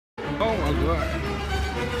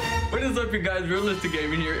What is up, you guys? Realistic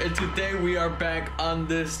Gaming here, and today we are back on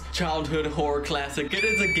this childhood horror classic. It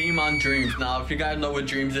is a game on Dreams. Now, if you guys know what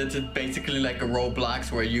Dreams is, it's basically like a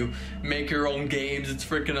Roblox where you make your own games. It's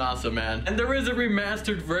freaking awesome, man. And there is a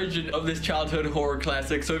remastered version of this childhood horror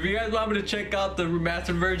classic. So if you guys want me to check out the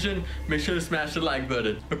remastered version, make sure to smash the like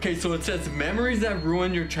button. Okay, so it says memories that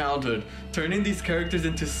ruin your childhood, turning these characters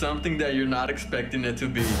into something that you're not expecting it to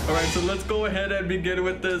be. All right, so let's go ahead and begin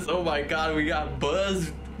with this. Oh my God, we got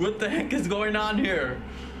Buzz. What the heck is going on here?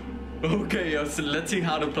 Okay, so let's see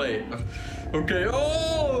how to play. Okay,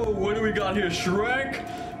 oh, what do we got here? Shrek,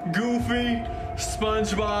 Goofy,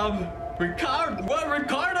 SpongeBob,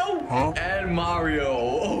 Ricardo? Huh? And Mario.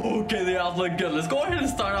 Oh, okay, they all look good. Let's go ahead and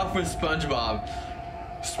start off with SpongeBob.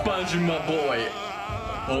 Sponge, my boy.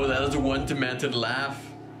 Oh, that is one demented laugh.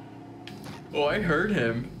 Oh, I heard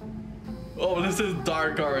him. Oh, this is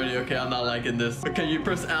dark already. Okay, I'm not liking this. Okay, you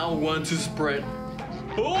press L1 to sprint.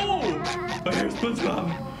 Oh! I hear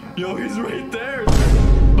SpongeBob. Yo, he's right there.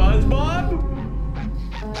 SpongeBob?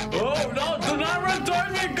 Oh, no, do not run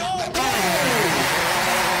towards me. Go! Oh!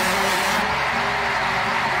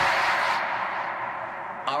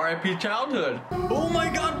 R.I.P. childhood. Oh my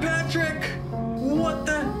God, Patrick! What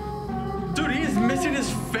the? Dude, he is missing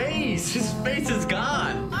his face. His face is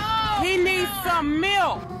gone. Oh, he needs some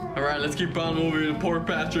milk. All right, let's keep on moving. Poor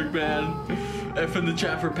Patrick, man. F in the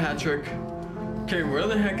chat for Patrick. Okay, where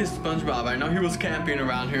the heck is SpongeBob? I know he was camping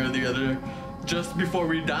around here just before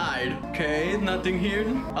we died. Okay, nothing here.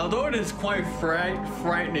 Although it is quite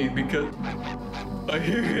frightening because I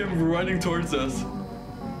hear him running towards us.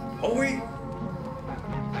 Oh, wait.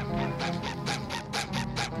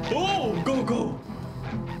 Oh, go.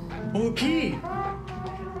 Oh, key.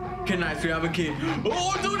 Okay, nice, we have a key.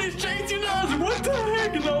 Oh, dude, he's chasing us. What the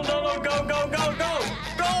heck? No, go.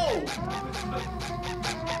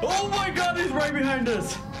 Oh my God, he's right behind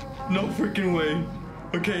us. No freaking way.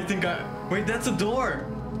 Okay, wait, that's a door.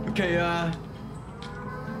 Okay,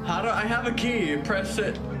 how do I have a key? Press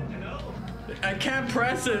it. I can't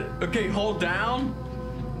press it. Okay, hold down.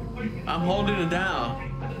 I'm holding it down.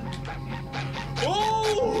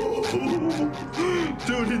 Oh!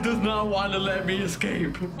 Dude, he does not want to let me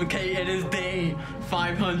escape. Okay, it is day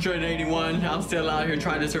 581. I'm still out here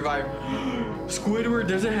trying to survive. Squidward,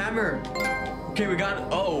 there's a hammer. Okay, we got,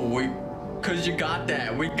 cause you got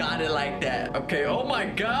that. We got it like that. Okay, oh my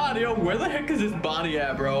God, yo, where the heck is his body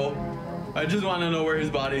at, bro? I just want to know where his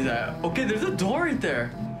body's at. Okay, there's a door right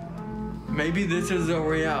there. Maybe this is the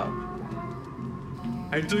way out.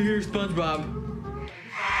 I do hear SpongeBob.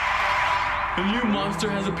 A new monster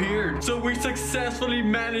has appeared. So we successfully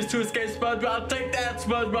managed to escape SpongeBob. Take that,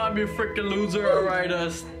 SpongeBob, you freaking loser. All right,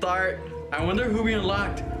 start. I wonder who we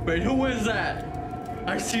unlocked. Wait, who is that?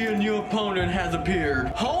 I see a new opponent has appeared.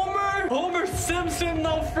 Homer? Homer Simpson?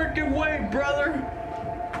 No freaking way, brother.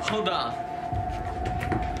 Hold on.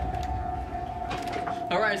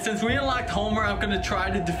 All right, since we unlocked Homer, I'm gonna try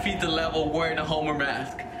to defeat the level wearing a Homer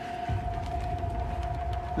mask.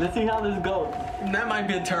 Let's see how this goes. That might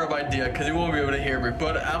be a terrible idea because you won't be able to hear me,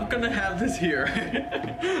 but I'm gonna have this here.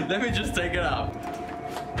 Let me just take it out.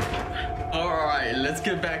 All right, let's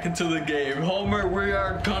get back into the game. Homer, we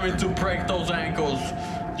are coming to break those ankles,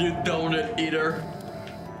 you donut eater.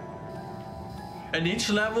 And each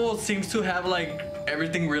level seems to have like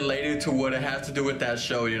everything related to what it has to do with that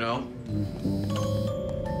show, you know?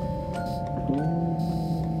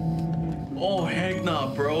 Oh, heck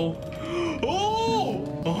nah, bro. Oh!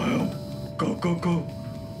 Oh, go.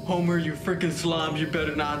 Homer, you freaking slobs, you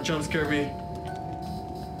better not jump scare me.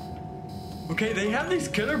 Okay, they have these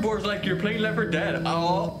killer boards like you're playing Left 4 Dead.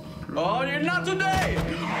 Oh, you're not today!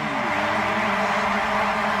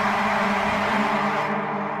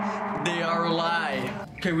 They are a lie.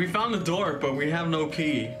 Okay, we found the door, but we have no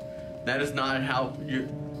key. That is not how you...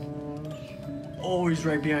 Oh, he's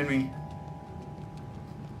right behind me.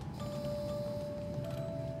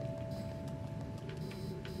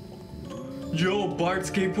 Yo, Bart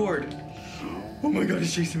skateboard. Oh my God,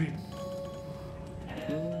 he's chasing me.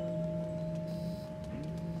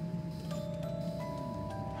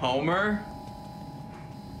 Homer?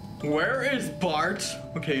 Where is Bart?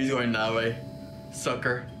 Okay, he's going that way.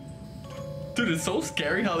 Sucker. Dude, it's so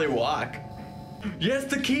scary how they walk. Yes,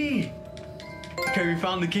 the key! Okay, we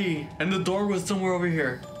found the key. And the door was somewhere over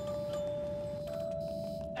here.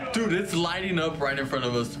 Dude, it's lighting up right in front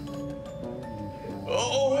of us.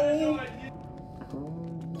 Oh!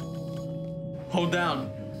 Hold down.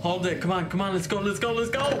 Hold it. Come on. Let's go.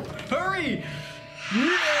 Hurry!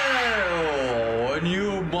 Yeah! A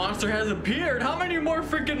new monster has appeared. How many more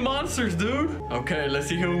freaking monsters, dude? Okay, let's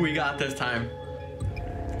see who we got this time.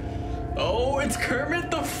 Oh, it's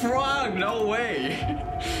Kermit the Frog. No way.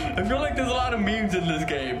 I feel like there's a lot of memes in this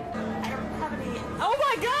game. I don't have any. Oh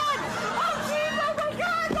my god! Oh jeez! Oh my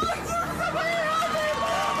god! Oh jeez! Somebody help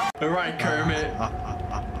me! All right, Kermit.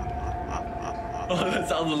 Oh, that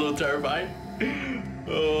sounds a little terrifying.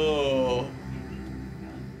 Oh.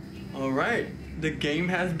 All right, the game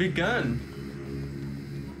has begun.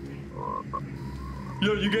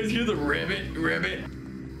 Yo, you guys hear the ribbit? Ribbit?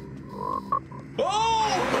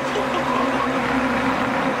 Oh!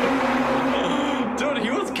 Dude, he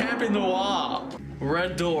was camping the wall.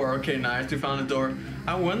 Red door. Okay, nice. We found a door.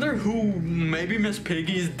 I wonder who, maybe Miss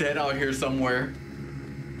Piggy's dead out here somewhere.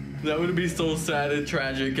 That would be so sad and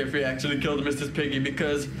tragic if we actually killed Mrs. Piggy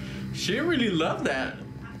because she really loved that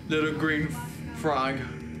little green frog.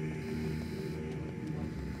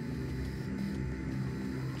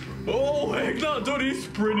 Oh, heck no, dude, he's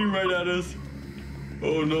sprinting right at us.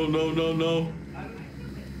 Oh, no, no, no, no.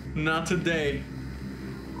 Not today.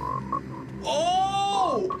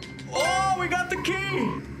 Oh! Oh, we got the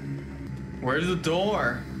key! Where's the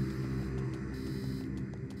door?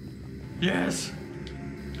 Yes.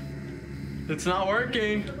 It's not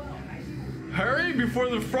working. Hurry before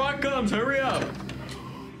the frog comes, hurry up.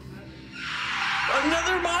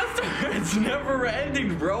 Another monster! It's never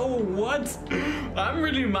ending, bro. What? I'm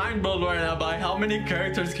really mind blown right now by how many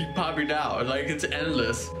characters keep popping out. Like, it's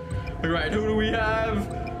endless. Alright, who do we have?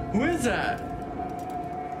 Who is that?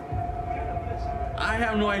 I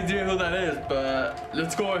have no idea who that is, but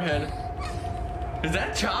let's go ahead. Is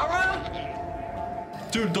that Chara?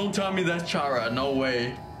 Dude, don't tell me that's Chara. No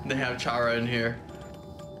way. They have Chara in here.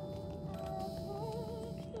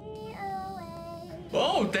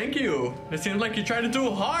 Oh, thank you. It seems like you tried to do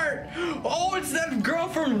a heart. Oh, it's that girl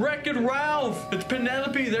from Wreck-It Ralph. It's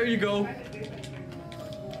Penelope. There you go.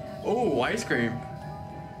 Oh, ice cream.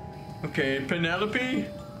 Okay, Penelope.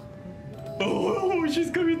 Oh, she's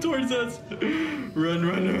coming towards us. Run,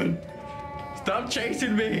 run, run. Stop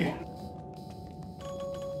chasing me.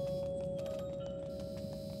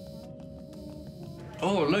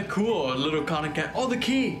 Oh, look cool. A little cotton candy. Oh, the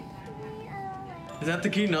key. Is that the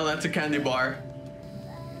key? No, that's a candy bar.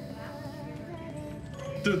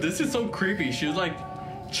 Dude, this is so creepy. She was like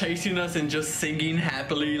chasing us and just singing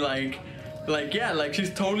happily, like yeah, like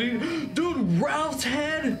she's totally. Dude, Ralph's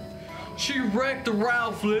head. She wrecked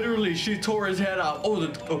Ralph, literally. She tore his head off. Oh,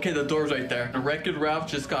 okay, the door's right there. The wrecked Ralph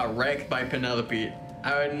just got wrecked by Penelope. I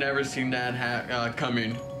had never seen that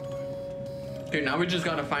coming. Okay, now we just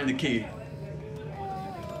gotta find the key.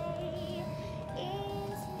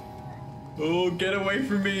 Oh, get away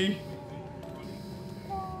from me.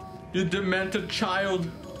 You demented child.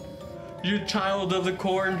 You child of the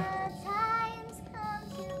corn.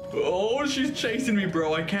 Oh, she's chasing me,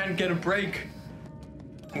 bro. I can't get a break.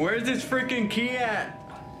 Where's this freaking key at?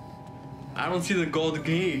 I don't see the gold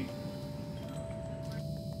key.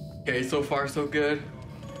 Okay, so far so good.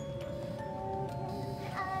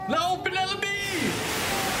 No, Penelope!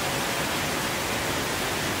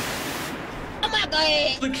 Oh my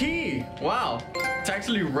god! The key. Wow. It's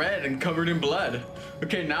actually red and covered in blood.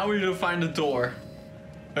 Okay, now we need to find the door.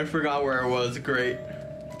 I forgot where it was. Great.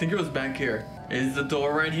 I think it was back here. Is the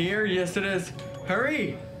door right here? Yes, it is.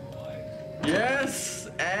 Hurry. Yes.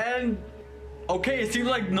 And okay, it seems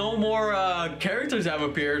like no more characters have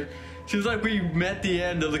appeared. Seems like we met the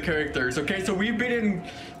end of the characters. Okay, so we've been in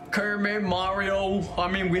Kermit, Mario. I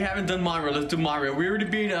mean, we haven't done Mario. Let's do Mario. We already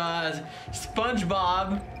beat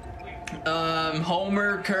SpongeBob,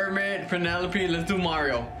 Homer, Kermit, Penelope. Let's do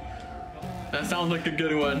Mario. That sounds like a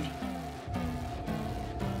good one.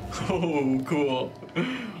 Oh, cool.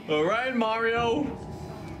 All right, Mario.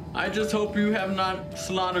 I just hope you have not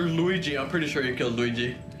slaughtered Luigi. I'm pretty sure you killed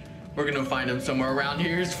Luigi. We're gonna find him somewhere around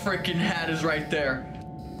here. His freaking hat is right there.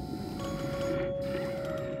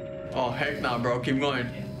 Oh, heck nah, bro. Keep going.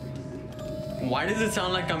 Why does it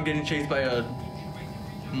sound like I'm getting chased by a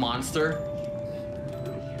monster?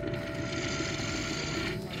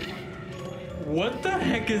 What the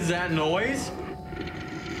heck is that noise?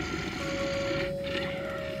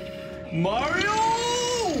 Mario!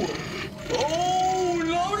 Oh,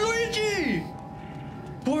 no, Luigi!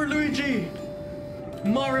 Poor Luigi!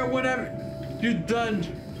 Mario, whatever. You're done.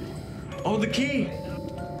 Oh, the key.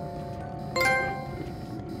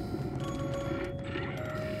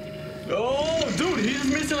 Oh, dude, he's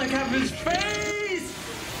missing like half his face.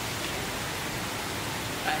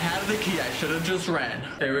 I had the key. I should have just ran.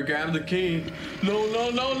 Okay, we grabbed the key. No, no,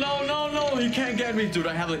 no, no, no, no. He can't get me, dude.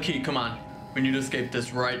 I have the key. Come on. We need to escape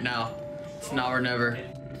this right now. It's now or never.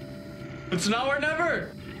 It's now or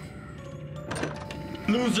never.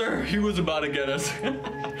 Loser, he was about to get us.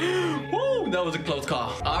 Woo, that was a close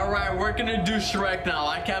call. All right, we're gonna do Shrek now.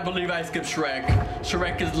 I can't believe I skipped Shrek.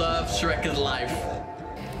 Shrek is love, Shrek is life.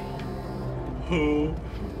 Oh,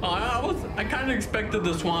 I kind of expected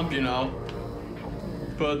the swamp, you know.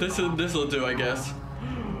 But this'll do, I guess.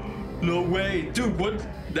 No way, dude. What?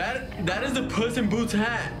 That is the Puss in Boots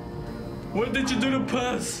hat. What did you do to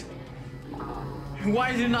Puss?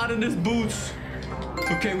 Why is he not in his boots?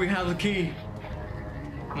 Okay, we have the key.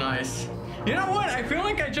 Nice. You know what? I feel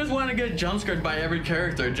like I just want to get jump scared by every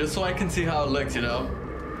character just so I can see how it looks, you know?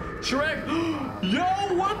 Shrek! Yo,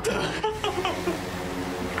 what the?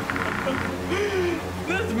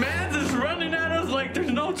 This man's just running at us like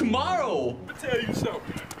there's no tomorrow. Let me tell you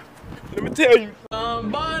something. Let me tell you.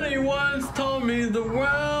 Somebody once told me the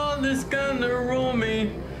world is gonna rule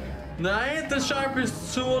me. I ain't the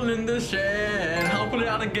sharpest tool in the shed. Hopefully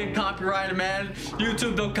I don't get copyrighted, man.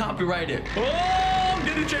 YouTube don't copyright it. Oh, I'm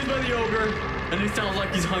getting chased by the ogre. And he sounds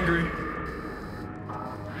like he's hungry.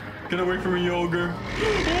 Get away from me, ogre.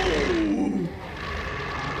 Oh.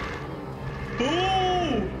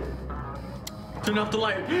 Oh. Turn off the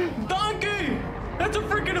light. Donkey! That's a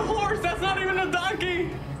freaking horse. That's not even a donkey.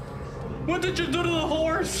 What did you do to the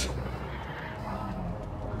horse?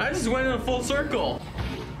 I just went in a full circle.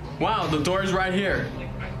 Wow, the door is right here.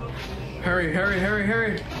 Hurry, hurry, hurry,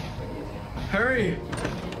 hurry. Hurry.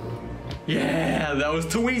 Yeah, that was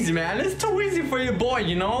too easy, man. It's too easy for your boy,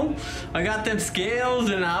 you know? I got them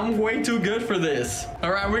skills and I'm way too good for this.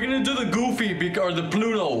 All right, we're gonna do the Goofy or the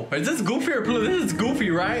Pluto. Is this Goofy or Pluto? This is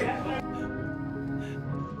Goofy, right?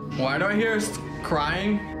 Why do I hear us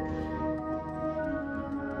crying?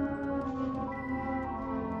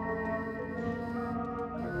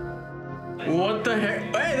 What the heck?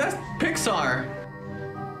 Hey, that's Pixar.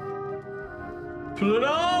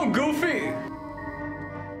 Pluto, Goofy.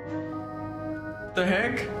 The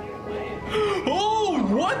heck? Oh,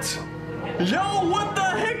 what? Yo, what the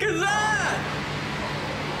heck is that?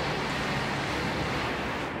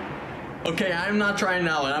 Okay, I'm not trying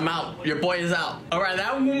now. I'm out. Your boy is out. All right,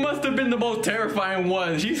 that must have been the most terrifying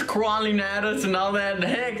one. He's crawling at us and all that.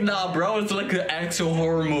 Heck no, bro. It's like an actual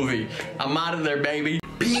horror movie. I'm out of there, baby.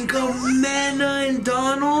 Bingo, Manna, and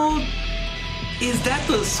Donald? Is that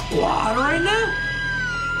the squad right now?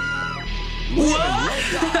 What?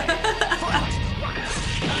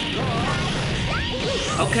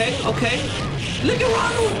 Okay. Look at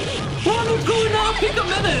Ronald. Ronald's going out. Bingo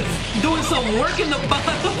Manna's doing some work in the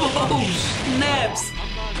bottom. Oh, snaps.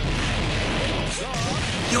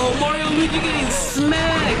 Yo, Mario and Luigi getting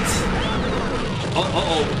smacked.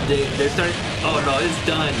 They're starting. Oh no, it's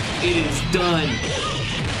done. It is done.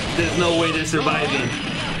 There's no way they're surviving.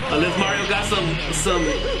 Unless Mario got some...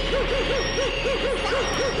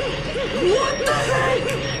 What the heck?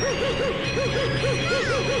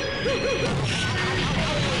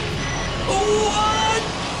 What?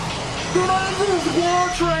 They're not into this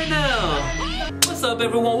watch right now. What's up,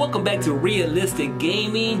 everyone? Welcome back to Realistic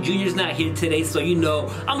Gaming. Junior's not here today, so you know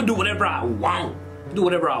I'm gonna do whatever I want. Do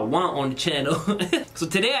whatever I want on the channel. So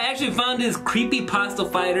today I actually found this creepypasta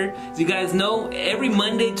fighter. As you guys know, every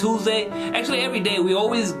Monday, Tuesday, actually every day, we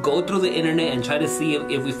always go through the internet and try to see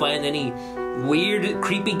if we find any weird,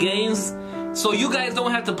 creepy games. So you guys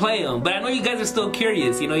don't have to play them. But I know you guys are still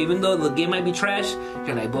curious, you know, even though the game might be trash,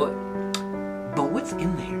 you're like, but what's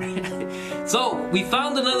in there? So we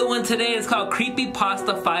found another one today. It's called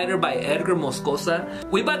Creepypasta Fighter by Edgar Moscosa.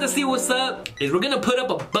 We about to see what's up. We're gonna put up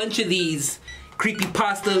a bunch of these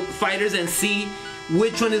creepypasta fighters and see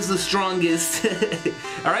which one is the strongest.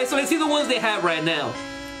 Alright, so let's see the ones they have right now.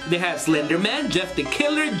 They have Slenderman, Jeff the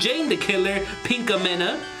Killer, Jane the Killer,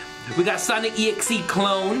 Pinkamena. We got Sonic.EXE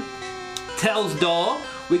Clone, Tails Doll.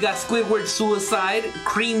 We got Squidward Suicide,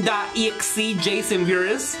 Cream.exe, Jason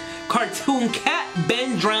Vuris, Cartoon Cat,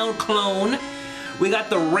 Ben Drowned Clone. We got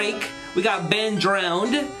The Rake. We got Ben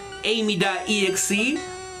Drowned, Amy.exe.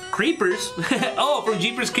 Creepers. Oh, from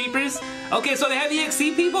Jeepers Creepers. Okay, so they have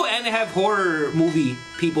EXE people and they have horror movie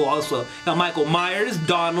people also. Now Michael Myers,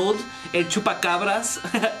 Donald, El Chupacabras,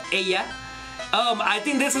 ella. I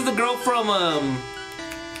think this is the girl from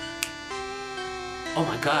oh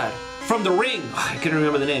my god, from The Ring. Oh, I can't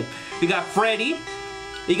remember the name. We got Freddy.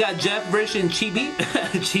 You got Jeff version Chibi.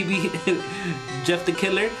 Chibi. Jeff the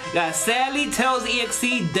Killer. You got Sally,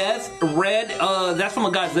 Tails.EXE, Death, Red. That's from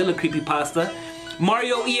a Godzilla creepypasta.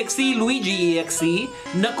 Mario.EXE, Luigi.EXE,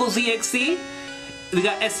 Knuckles.EXE. We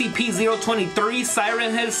got SCP-023,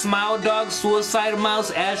 Siren Head, Smile Dog, Suicide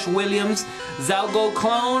Mouse, Ash Williams, Zalgo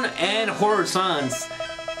Clone, and Horror Sans.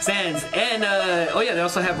 Sans. And, oh yeah, they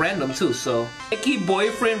also have random too, so. Mickey,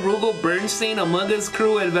 Boyfriend, Rugal, Bernstein, Among Us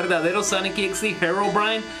Crew, El Verdadero, Sonic.EXE,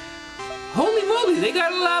 Herobrine. Holy moly, they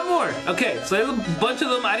got a lot more. Okay, so there's a bunch of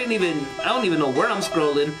them. I don't even know where I'm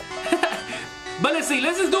scrolling. But let's see,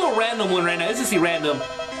 let's just do a random one right now. Let's just see random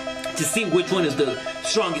to see which one is the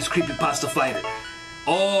strongest creepypasta fighter.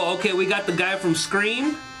 Oh, okay, we got the guy from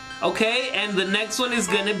Scream. Okay, and the next one is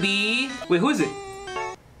gonna be... Wait, who is it?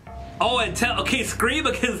 Oh, and okay, Scream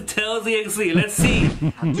against Tails.EXE. Let's see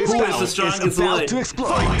who is the strongest one.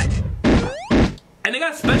 And they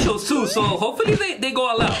got specials too, so hopefully they go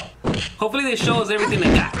all out. Hopefully they show us everything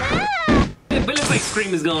they got. But it looks like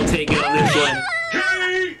Scream is gonna take it on this one.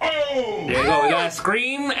 There you go, we got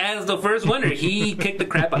Scream as the first winner. He kicked the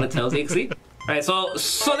crap out of Tails.EXE. Alright, so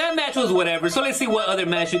that match was whatever. So let's see what other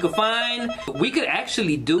match we could find. We could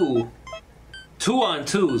actually do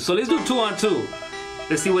 2-on-2. So let's do 2-on-2.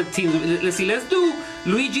 Let's see what teams. Let's do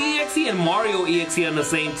Luigi.EXE and Mario.EXE on the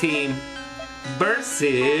same team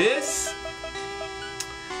versus.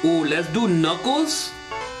 Ooh, let's do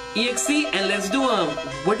Knuckles.EXE and let's do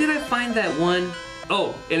where did I find that one?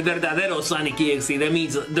 Oh, El Verdadero Sonic.EXE. That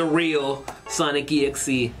means the real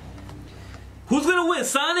Sonic.EXE. Who's gonna win,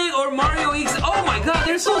 Sonic or Mario.EXE? Oh my God,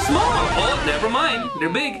 they're so small. Oh, never mind, they're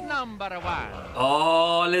big.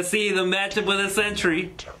 Oh, let's see the matchup of the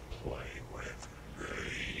century.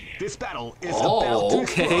 This battle is about to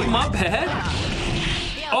okay, explode. my bad.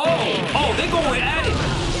 Oh, they going at it.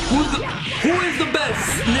 Who is the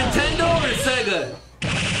best, Nintendo or Sega?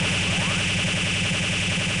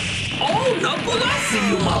 Oh, Knuckles, I see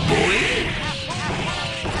you, my boy.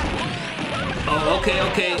 Oh, okay.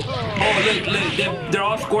 Oh, look, they're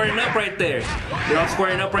all squaring up right there. They're all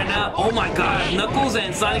squaring up right now. Oh my God, Knuckles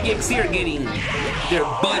and Sonic.EXE are getting their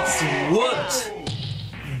butts whooped.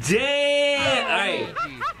 Damn. All right.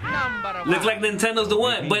 Looks like Nintendo's the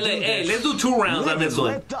one. But like, hey, let's do 2 rounds on this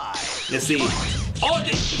one. Let's see. Oh,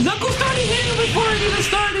 Knuckles started hitting before it even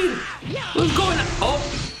started. What's going on? Oh.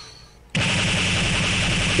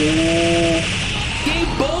 They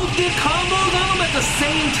both did combos on them at the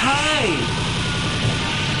same time.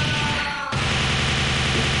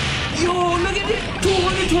 Yo, look at it.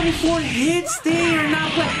 224 hits. They are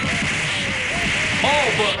not playing.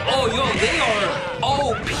 Oh, yo, they are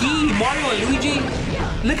OP. Mario and Luigi.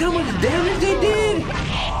 Look how much damage they did.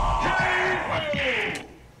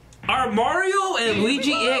 Are Mario and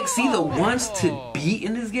Luigi.EXE the ones to beat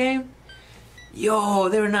in this game? Yo,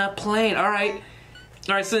 they're not playing. All right,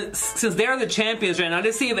 since they're the champions right now,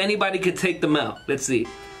 let's see if anybody could take them out. Let's see.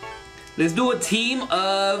 Let's do a team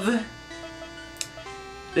of...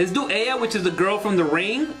 Let's do Aya, which is the girl from The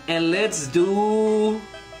Ring. And let's do...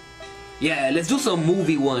 Yeah, let's do some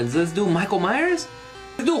movie ones. Let's do Michael Myers.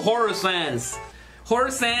 Let's do Horror Sans.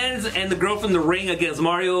 Horror Sans and the girl from The Ring against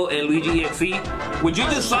Mario and Luigi.EXE. What you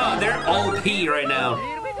just saw, they're OP right now.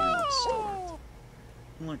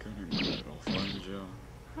 I'm not gonna do that all fun, Joe.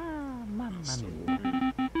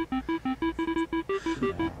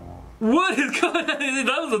 What is going on?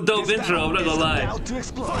 That was a dope intro, I'm not gonna lie.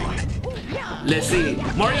 Let's see.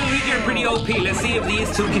 Mario and Luigi are pretty OP. Let's see if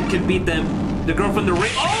these two can beat them. The girl from The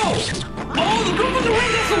Ring. Oh, the girl from The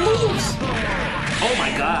Ring has some moves. Oh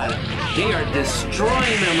my God. They are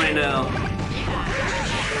destroying them right now.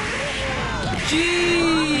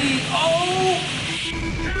 Gee. Oh.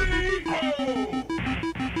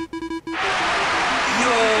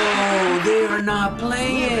 Yo, they are not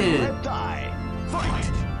playing.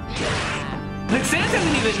 Like, Sans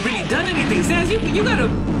hasn't even really done anything. Sans, you gotta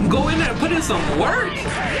go in there and put in some work.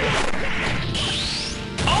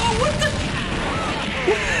 Oh, what the?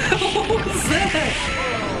 What was that?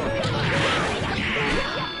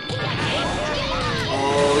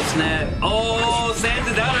 Oh, snap. Oh, Sans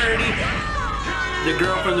is out already. The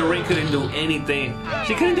girl from The Ring couldn't do anything.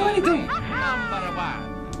 She couldn't do anything.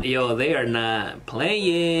 Yo, they are not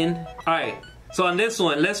playing. Alright, so on this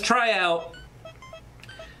one, let's try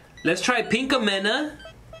Pinkamena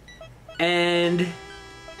and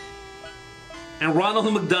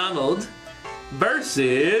Ronald McDonald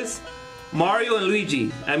versus Mario and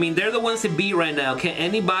Luigi. I mean, they're the ones to beat right now. Can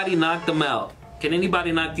anybody knock them out? Can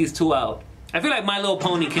anybody knock these two out? I feel like My Little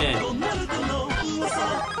Pony can.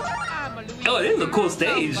 Oh, this is a cool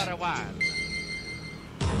stage. What?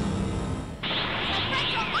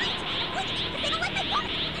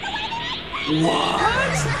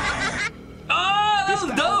 Oh, that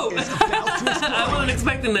was dope. I wasn't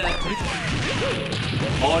expecting that.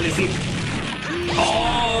 Oh, let's see.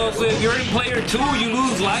 Oh, so if you're in player 2, you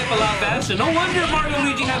lose life a lot faster. No wonder Mario and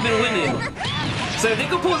Luigi have been winning. So if they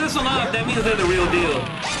can pull this one off, that means they're the real deal.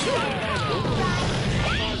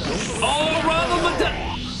 Oh, Ronald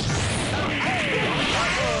McDonald.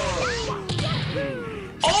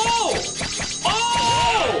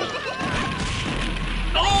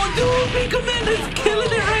 is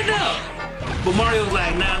killing it right now. But Mario's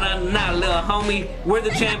like, nah, little homie. We're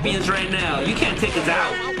the champions right now. You can't take us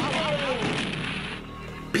out.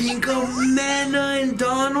 Pinko, Manna, and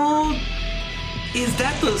Donald? Is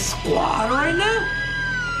that the squad right now?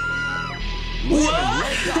 What?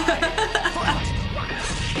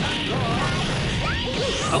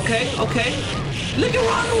 Okay. Look at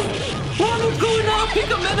Ronald. Ronald's going off.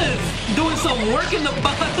 Pinko Manna's doing some work in the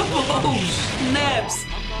bottom. Oh, snaps.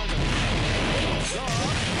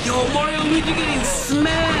 Yo, Mario and Luigi getting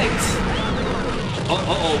smacked.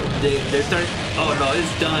 They're starting. Oh no,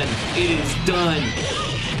 it's done. It is done.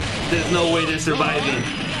 There's no way they're surviving.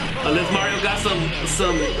 Unless Mario got some...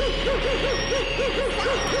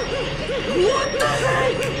 What the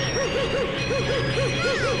heck?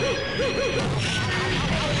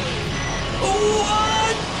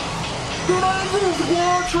 What? Dude, I'm gonna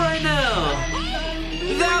watch right now.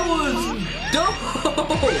 That was dope.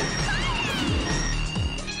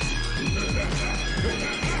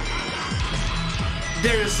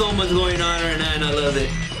 There is so much going on right now and I love it.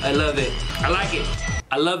 I love it. I like it.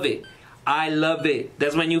 I love it. I love it.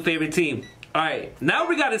 That's my new favorite team. Alright, now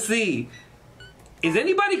we gotta see. Is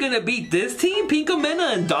anybody gonna beat this team? Pinko,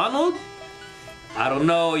 Manna, and Donald? I don't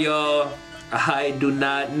know, y'all. I do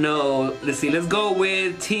not know. Let's see, let's go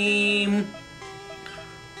with team...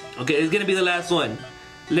 Okay, it's gonna be the last one.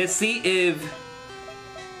 Let's see if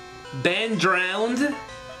Ben drowned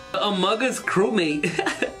Among Us crewmate.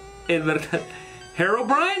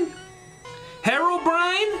 Herobrine?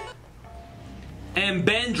 And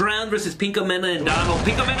Ben drowned versus Pinko, Manna, and Donald.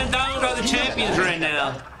 Pinko, Manna, and Donald are the champions right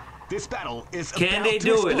now. This battle is Can they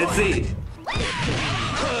do it? Let's see.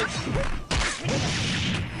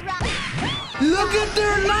 Look at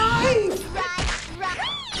their life!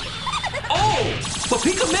 Oh! But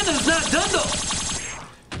Pinko Manna's not done though.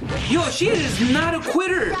 Yo, she is not a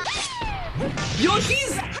quitter. Yo,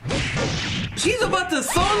 she's about to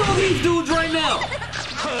solo these dudes right now.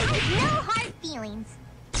 No hard feelings.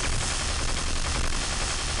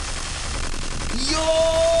 Yo!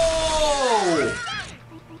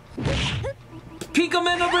 Pinko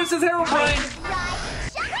Manna versus Herobrine.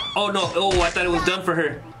 Oh no! Oh, I thought it was done for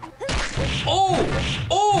her. Oh!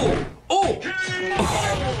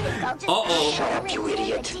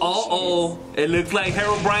 Uh-oh. It looks like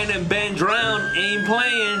Herobrine and Ben Drown ain't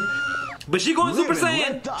playing. But she going Super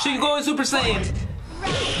Saiyan. She going Super Saiyan.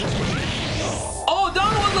 Oh,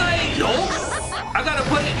 Donald was like, nope. I gotta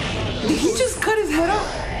put it. Did he just cut his head off?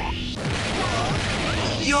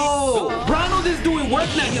 Yo, Ronald is doing work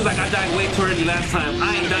now. He's like, I died way too early last time.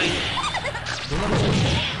 I ain't dying.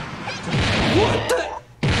 What the?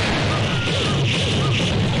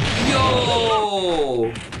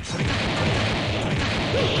 Yo!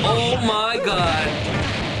 Oh my god.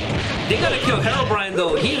 They gotta kill Herobrine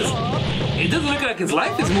though. He is... It doesn't look like his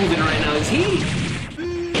life is moving right now. Is he?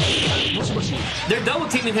 They're double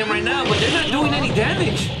teaming him right now, but they're not doing any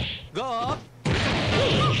damage.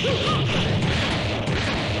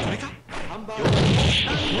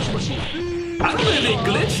 I don't know if they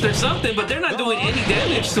glitched or something, but they're not doing any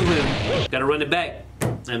damage to him. Gotta run it back.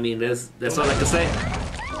 I mean, that's all I can say.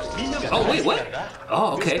 Oh, wait, what?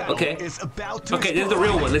 Oh, okay. Okay, this is the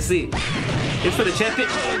real one. Let's see. It's for the champion.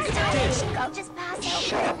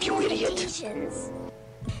 Shut up, you idiot.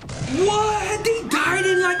 What? They died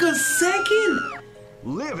in like a second?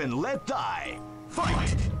 Live and let die.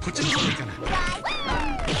 Fight.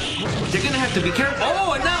 They're gonna have to be careful.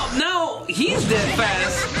 Oh, and now he's dead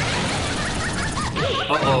fast.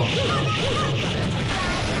 Uh-oh.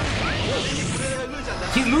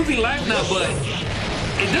 He's losing life now, but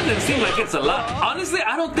it doesn't seem like it's a lot. Honestly,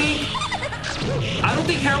 I don't think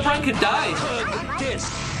Herobrine could die.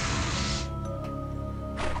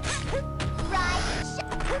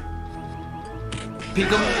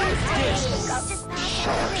 Pinko.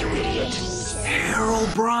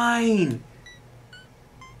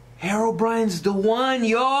 Herobrine's the one,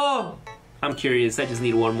 y'all. I'm curious. I just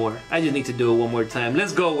need one more. I just need to do it one more time.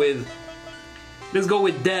 Let's go with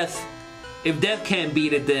Death. If Death can't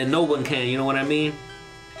beat it, then no one can. You know what I mean?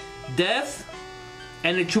 Death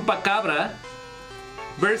and the Chupacabra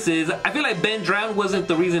versus... I feel like Ben Drown wasn't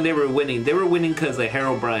the reason they were winning. They were winning because of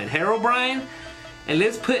Herobrine. And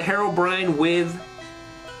let's put Herobrine with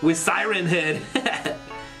Siren Head.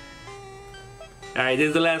 Alright, this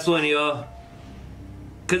is the last one, y'all.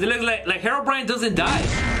 Because it looks like Herobrine doesn't die.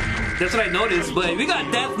 That's what I noticed. But we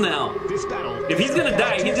got Death now. If he's gonna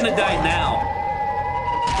die, he's gonna die now.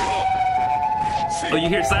 Oh, you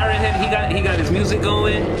hear Siren Head? He got his music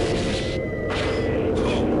going.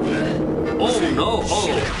 Oh no! Oh,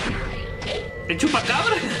 el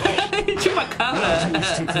Chupacabra. Chupacabra.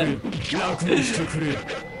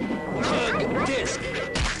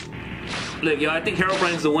 Look, y'all, I think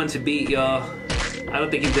Herobrine's the one to beat, y'all. I don't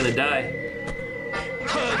think he's gonna die.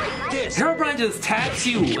 Herobrine just taps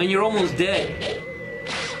you and you're almost dead.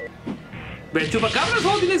 But Chupacabra's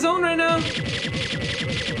holding his own right now.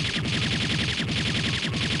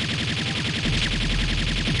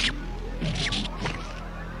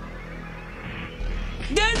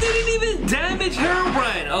 That didn't even damage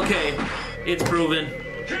Herobrine. Okay, it's proven.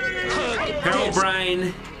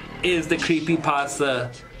 Herobrine is the creepypasta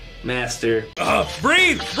master.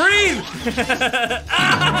 Breathe! Breathe!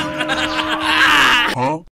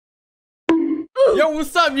 Huh? Yo,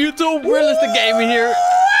 what's up, YouTube? Realistic Gaming here.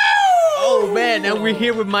 Oh man, and we're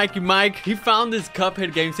here with Mikey Mike. He found this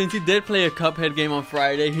Cuphead game. Since he did play a Cuphead game on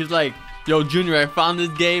Friday, he's like, yo, Junior, I found this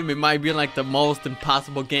game. It might be like the most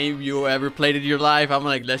impossible game you ever played in your life. I'm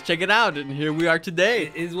like, let's check it out. And here we are today.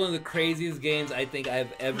 It is one of the craziest games I think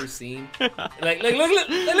I've ever seen. look at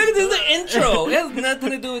this, the intro. It has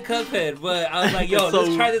nothing to do with Cuphead, but I was like, yo,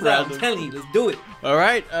 let's try this out. I'm telling you, let's do it. All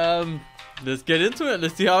right, let's get into it.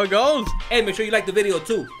 Let's see how it goes. Hey, make sure you like the video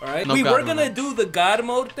too, all right? No we God were gonna do the God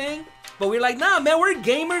mode thing, but we're like, nah, man, we're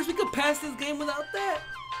gamers. We could pass this game without that.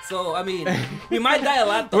 So, I mean, we might die a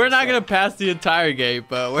lot though. We're not gonna pass the entire game,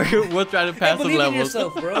 but we'll try to pass the levels. Believe in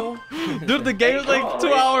yourself, bro. Dude, the game is like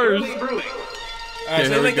 2 hours. Alright, Okay, so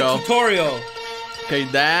here we like go. a tutorial. Okay,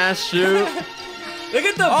 dash, shoot. Look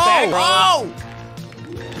at the background.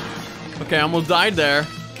 Okay, I almost died there.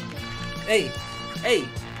 Hey.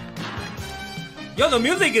 Yo, the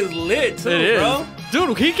music is lit too, It is. bro.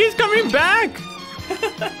 Dude, he keeps coming back.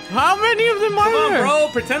 How many of them are Come on, there? bro.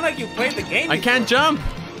 Pretend like you played the game I can't jump.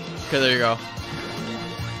 Okay, there you go.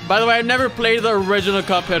 By the way, I've never played the original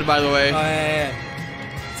Cuphead, by the way. Yeah.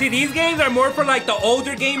 See, these games are more for like the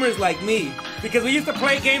older gamers like me. Because we used to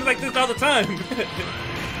play games like this all the time.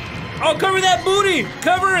 Oh, cover that booty!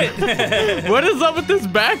 Cover it! What is up with this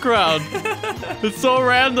background? It's so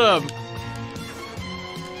random.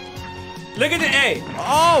 Look at it, hey!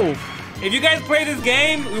 Oh! If you guys play this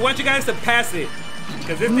game, we want you guys to pass it.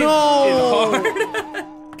 Because this thing is No! hard.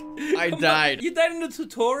 I died. You died in the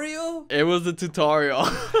tutorial? It was a tutorial.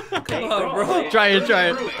 Come on, bro. Try it.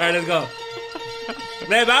 Alright, let's go.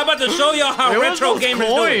 Man, I'm about to show y'all how It was retro those gamers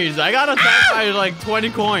do it. coins. I got attacked by like 20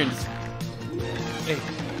 coins. Hey.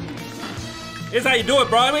 This is how you do it,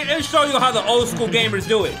 bro. I mean, let me show you how the old school gamers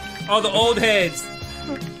do it. All the old heads.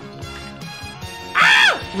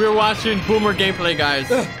 We're watching Boomer gameplay, guys.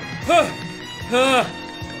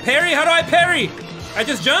 Parry? How do I parry? I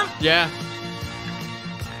just jump? Yeah.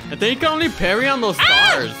 I think you can only parry on those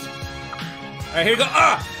stars. Alright, here we go.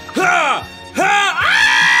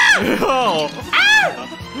 Oh.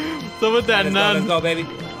 So with that Let's go, baby.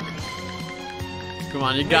 Come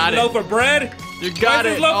on, you got Loaf it. of bread? You got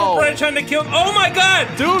Why is it. this loaf of bread trying to kill? Oh my god!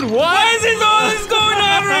 Dude, what? Why is this all this going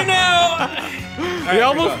on right now? You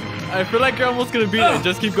almost. I feel like you're almost gonna beat it.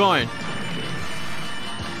 Just keep going.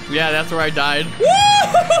 Yeah, that's where I died.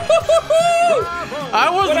 I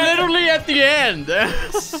was literally at the end.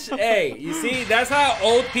 Hey, you see, that's how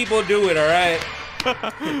old people do it, alright?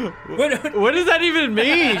 What does that even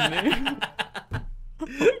mean?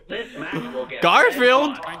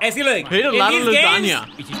 Garfield? Hey, see, look. He ate a lot of lasagna.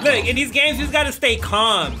 Look, in these games, you just gotta stay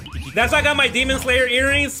calm. That's why I got my Demon Slayer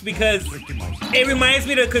earrings, because it reminds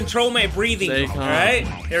me to control my breathing. Stay calm. Alright?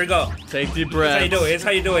 Here we go. Take deep That's breaths. how you do it. That's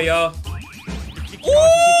how you do it, y'all.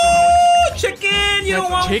 Ooh, chicken! You don't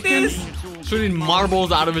want this? Shooting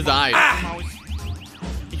marbles out of his eyes.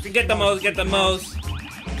 Get the mouse, get the mouse.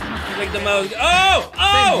 Get the mouse. Oh!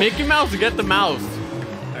 Oh! Say Mickey Mouse to get the mouse.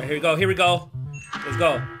 Alright, here we go, here we go. Let's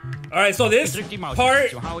go. Alright, so this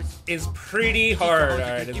part is pretty hard.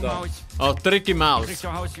 Alright, let's go. Oh, tricky mouse.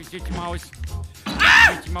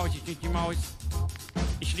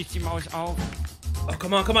 Oh,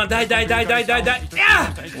 come on, die.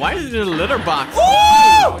 Ah! Why is it in a litter box?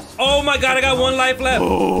 Ooh! Oh my god, I got 1 life left.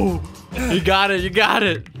 Oh, you got it.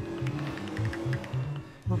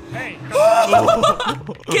 Hey.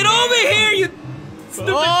 Get over here, you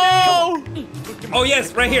stupid thing. Oh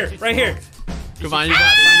yes, right here. Come on, you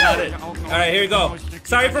got it. Alright, here we go.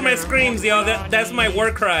 Sorry for my screams, yo. That's my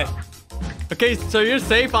war cry. Okay, so you're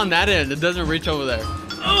safe on that end. It doesn't reach over there.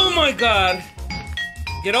 Oh my god.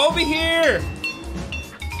 Get over here.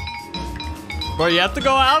 Bro, you have to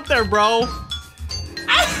go out there, bro.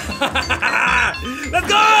 Let's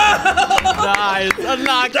go! Nice, a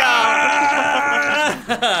knockout.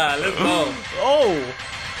 Let's go. Oh.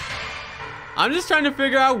 I'm just trying to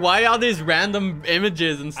figure out why all these random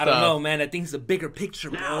images and stuff. I don't know, man. I think it's a bigger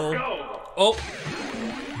picture, bro. Oh.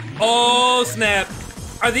 Oh, snap.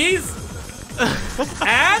 Are these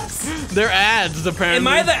ads? They're ads, apparently. Am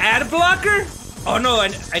I the ad blocker? Oh no,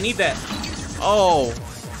 I need that. Oh.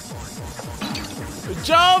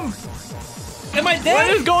 Jump! Am I dead? What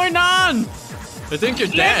is going on? I think you're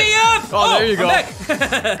dead. Let me up! Oh, there you go. I'm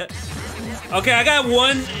back. Okay, I got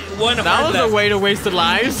one That was left. a way to waste the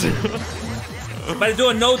lives. About to do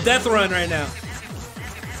a no death run right now.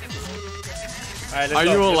 All right, let's Are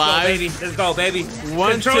go. you alive? Let's go, baby.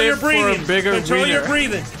 One Control tip your breathing. for a bigger Control your wiener.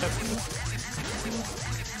 breathing.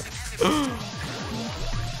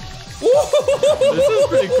 This is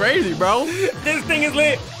pretty crazy, bro. This thing is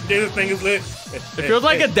lit. This thing is lit. It feels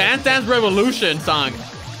like a Dance Dance Revolution song.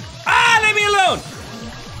 Ah, leave me alone.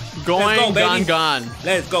 Going, Let's go, baby. gone.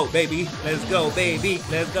 Let's go, baby. Let's go, baby.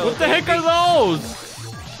 Let's go. What the heck baby. are those?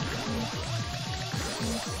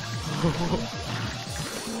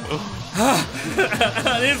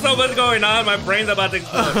 There's so much going on. My brain's about to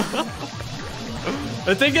explode.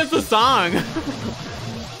 I think it's the song.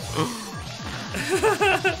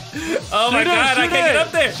 Oh my god, I can't get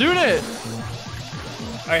up there. Shoot it.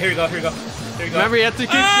 All right, here we go. Here we go. Here we go. Remember, you have to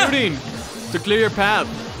keep shooting to clear your path.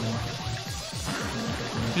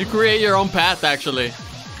 You create your own path, actually.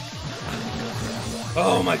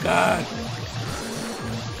 Oh my god.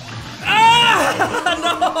 Ah!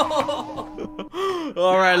 No!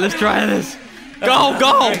 All right, let's try this. Go,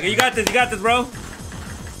 go. Right, you got this, bro.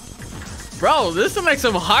 Bro, this is like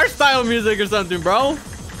some hardstyle music or something, bro.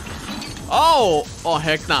 Oh, oh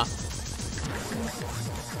heck nah.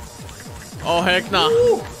 Oh heck nah.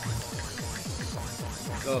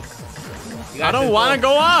 Go. I don't want to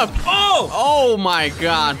go up. Oh! Oh my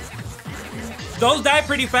god. Those die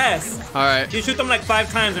pretty fast. All right. You shoot them like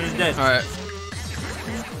 5 times and they're dead. All right.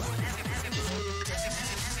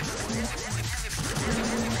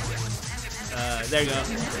 There you go.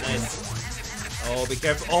 Nice. Oh, be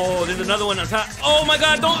careful. Oh, there's another one on top. Oh my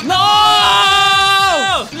god, don't.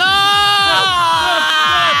 No! No!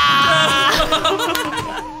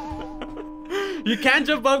 You can't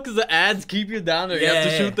jump up because the ads keep you down there. You have to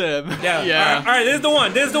shoot them. Yeah. Yeah. All right, this is the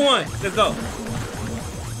one. This is the one. Let's go.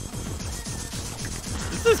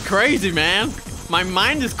 This is crazy, man. My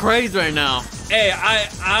mind is crazy right now. Hey,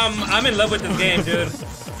 I'm in love with this game, dude.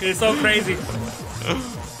 It's so crazy.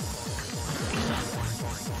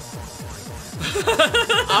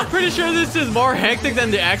 I'm pretty sure this is more hectic than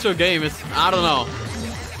the actual game. I don't know.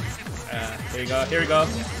 Here we go. Here we go.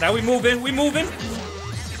 Now we moving. We moving.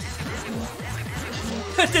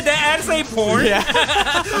 Did that ad say porn? Yeah.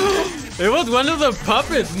 It was one of the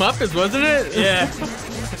Muppets, wasn't it? Yeah.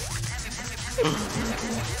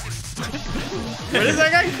 What is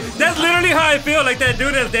that guy? That's literally how I feel, like that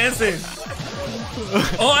dude that's dancing.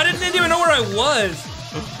 Oh, I didn't even know where I was.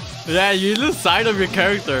 Yeah, you lose sight of your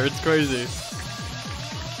character. It's crazy.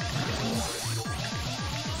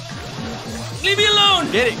 Leave me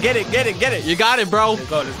alone. Get it, get it, get it, get it. You got it, bro. Let's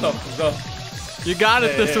go, let's go, let's go. You got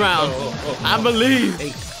it this round. I believe.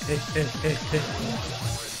 Hey.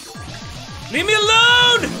 Leave me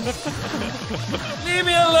alone! Leave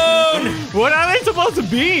me alone! What are they supposed to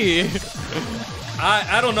be?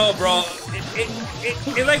 I don't know, bro.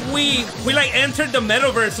 It's like we like entered the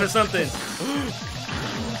metaverse or something.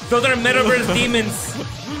 Those are metaverse demons.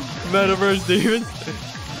 Metaverse demons?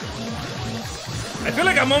 I feel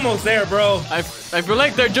like I'm almost there, bro. I feel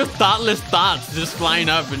like they're just thoughtless thoughts just flying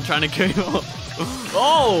up and trying to kill you.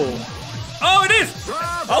 Oh! Oh, it is!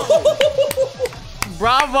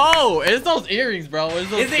 Bravo! It's those earrings, bro. It's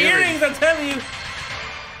the earrings, I'm telling you.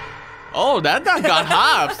 Oh, that dog got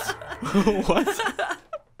hops. What?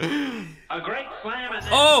 A great slam and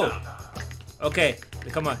Oh! Okay,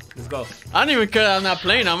 come on, let's go. I don't even care that I'm not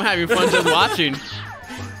playing. I'm having fun just watching.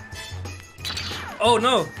 Oh,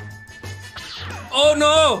 no. Oh,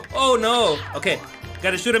 no! Oh, no. Okay,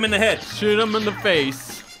 gotta shoot him in the head. Shoot him in the face.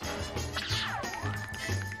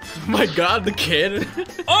 Oh my god, the kid.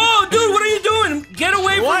 Oh, dude, what are you doing? Get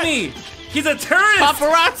away from me. He's a tourist.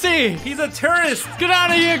 Paparazzi. He's a tourist. Get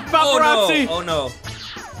out of here, paparazzi. Oh, no.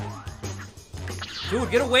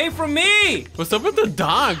 Dude, get away from me. What's up with the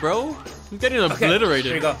dog, bro? He's getting obliterated.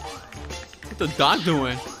 Here you go. What's the dog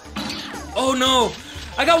doing? Oh, no.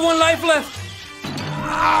 I got 1 life left.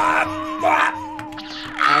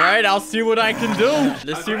 All right, I'll see what I can do.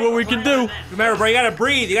 Let's see what we can do. Remember, bro, you gotta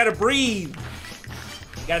breathe. You gotta breathe.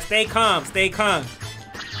 You gotta stay calm. Stay calm.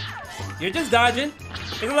 You're just dodging.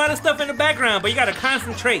 There's a lot of stuff in the background, but you gotta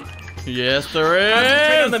concentrate. Yes, there is.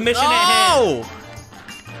 Concentrate on the mission at hand.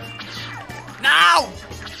 No!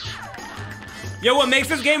 Yo, what makes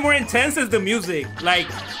this game more intense is the music. Like,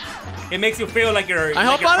 it makes you feel like you're. I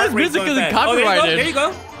hope all this music isn't copyrighted. Oh, there you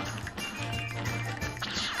go.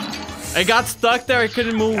 I got stuck there. I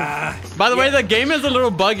couldn't move. By the way, the game is a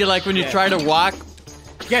little buggy, like when you try to walk.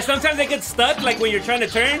 Yeah, sometimes they get stuck, like when you're trying to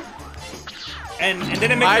turn. And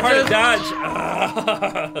then it makes it hard to dodge.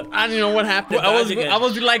 I don't know what happened. I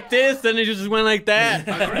was like this, then it just went like that.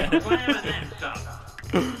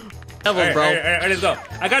 Alright, bro. Alright, let's go.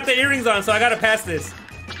 I got the earrings on, so I gotta pass this.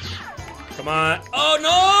 Come on. Oh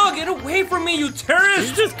no! Get away from me, you tourist!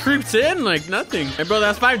 He just creeps in like nothing. Hey, bro,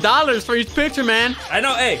 that's $5 for each picture, man. I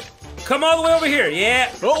know. Hey, come all the way over here. Yeah.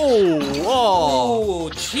 Oh,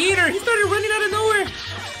 cheater! He started running out of nowhere.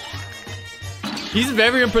 He's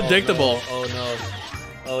very unpredictable. Oh no.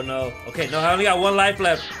 Oh no. Okay, no, I only got 1 life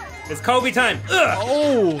left. It's Kobe time. Ugh.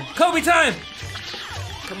 Oh. Kobe time.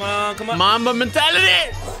 Come on, come on. Mamba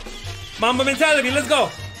mentality. Mamba mentality, let's go.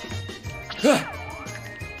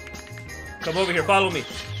 Come over here, follow me.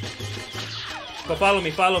 Go follow me,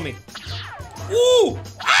 follow me. Ooh!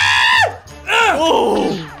 Ah! Ah!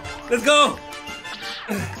 Oh! Let's go.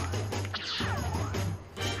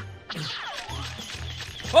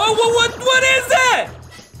 Oh, what is that?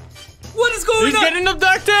 What is going on? He's getting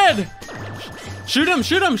abducted. Shoot him,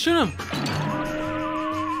 shoot him, shoot him.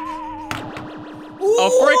 Ooh, a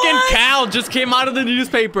freaking cow just came out of the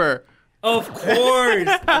newspaper. Of course.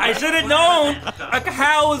 I should have known a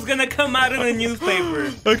cow was gonna come out of the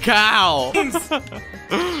newspaper. A cow.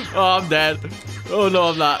 Oh, I'm dead. Oh, no,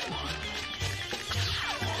 I'm not.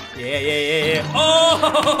 Yeah.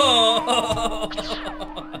 Oh!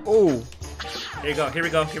 Oh. Here we go, here we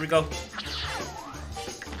go, here we go.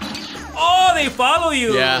 Oh, they follow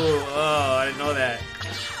you. Yeah. Oh, I didn't know that.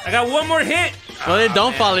 I got 1 more hit. Well, they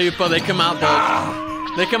don't follow you, but they come out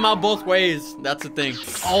both. They come out both ways. That's the thing.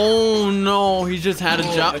 Oh no, he just had a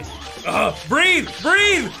jump. Breathe,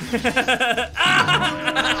 breathe.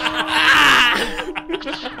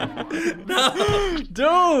 No. Dude.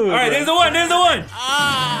 All right, there's the one. There's the one.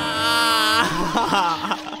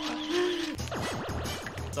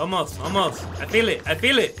 Almost. I feel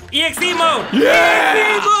it. EXE mode. Yeah.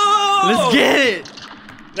 EXE mode. Let's get it.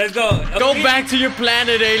 Let's go. Okay. Go back to your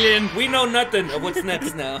planet, alien. We know nothing of what's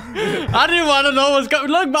next now. I didn't want to know what's coming.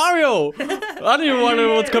 Look, Mario. I didn't even want to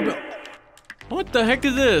know what's coming. What the heck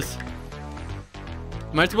is this?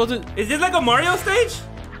 Am I supposed to? Is this like a Mario stage?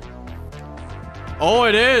 Oh,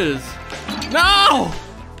 it is. No.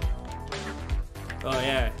 Oh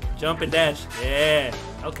yeah, jump and dash. Yeah.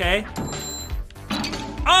 Okay.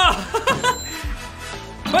 Oh!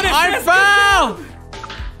 But I fell!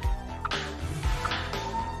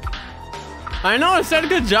 I know, it said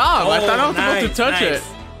good job. I thought I was supposed to touch it.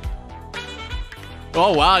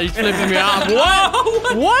 Oh wow, he's flipping me off.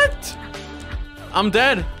 What? What? I'm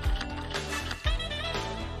dead.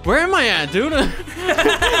 Where am I at, dude? I'm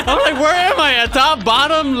like, where am I at? Top,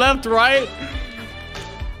 bottom, left, right?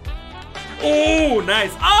 Oh,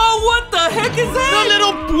 nice. Oh, what the heck is that? The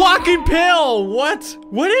little walking pill. What?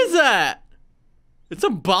 What is that? It's a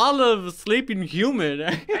ball of sleeping human.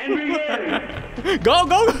 Go.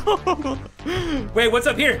 Wait, what's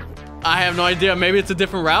up here? I have no idea. Maybe it's a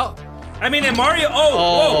different route. I mean, in Mario.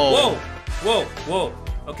 Oh, whoa.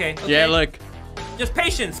 Okay. Yeah, look. Just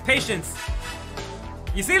patience.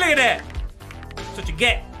 You see, look at that. That's what you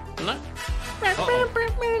get.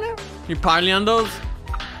 You parley on those?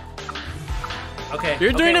 Okay.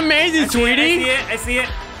 You're doing amazing, sweetie. I see it.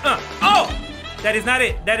 Oh! That is not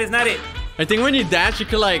it. I think when you dash, you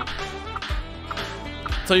can like...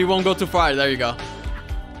 So you won't go too far. There you go.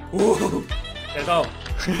 Ooh. Let's go.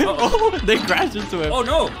 Oh, they crashed into him. Oh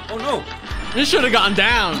no. You should have gone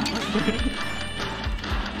down.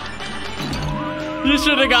 You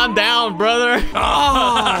should have gone down, brother.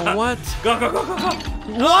 Oh, what? Go.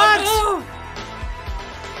 What? Oh,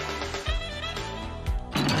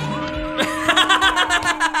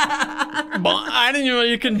 I didn't even know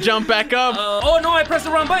you can jump back up. oh no, I pressed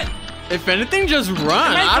the wrong button. If anything, just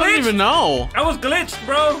run. I don't even know. I was glitched,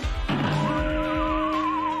 bro.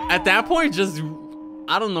 At that point, just...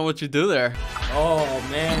 I don't know what you do there. Oh,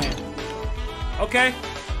 man. Okay.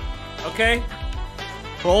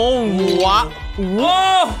 Oh, wow.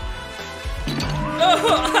 Whoa!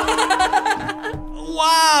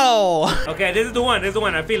 Wow. Okay, this is the one.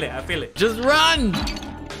 I feel it. Just run.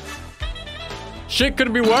 Shit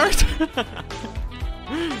could be worse.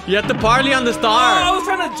 You have to parley on the star. Oh, I was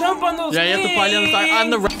trying to jump on those you have to parley on the star. On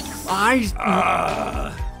the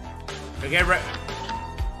Okay, right.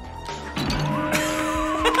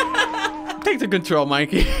 Take the control,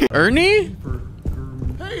 Mikey. Ernie?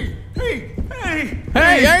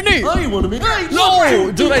 Hey, Ernie! I want to meet.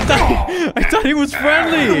 No, dude, I thought he was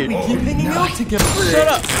friendly. We keep hanging out together. Shut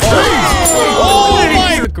up. Oh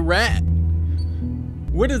my rat.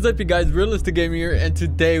 What is up, you guys? Realistic Game here, and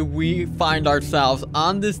today we find ourselves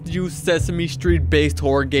on this new Sesame Street based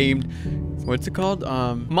horror game. What's it called?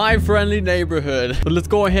 My Friendly Neighborhood. But let's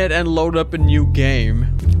go ahead and load up a new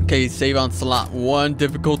game. Okay, save on slot 1,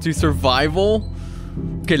 difficulty survival.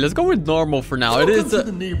 Okay, let's go with normal for now. Welcome it is to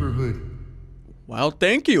the neighborhood. Well,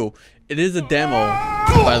 thank you. It is a demo,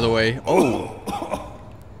 by the way. Oh.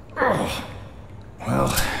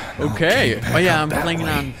 Well. Okay. Oh yeah, I'm playing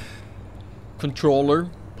on controller,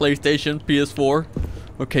 PlayStation, PS4.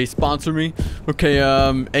 Okay, sponsor me. Okay,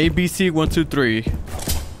 ABC 1, 2, 3.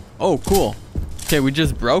 Oh, cool. Okay, we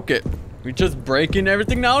just broke it. We're just breaking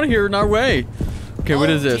everything out here in our way. Okay,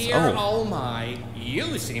 what is this? Dear, oh my,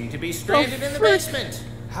 you seem to be stranded in the basement.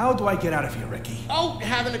 How do I get out of here, Ricky? Oh,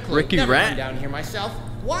 haven't a clue. Ricky Never Rat. mind down here myself.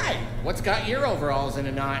 Why? What's got your overalls in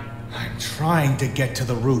a knot? I'm trying to get to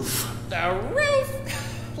the roof. The roof?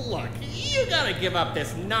 Look, you gotta give up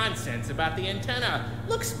this nonsense about the antenna.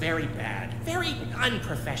 Looks very bad, very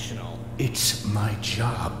unprofessional. It's my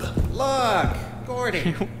job. Look,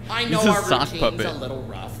 Gordon, I know He's a our sock routine's puppet. a little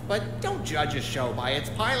rough, but don't judge a show by its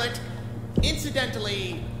pilot.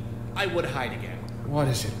 Incidentally, I would hide again. What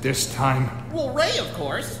is it this time? Well, Ray, of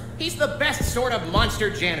course. He's the best sort of monster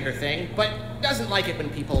janitor thing, but doesn't like it when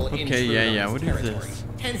people intrude on his what territory. is this?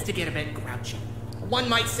 Tends to get a bit grouchy. One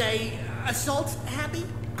might say, assault happy?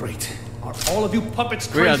 Great. Are all of you puppets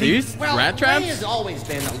Wait, are crazy? these Well, rat traps? Ray has always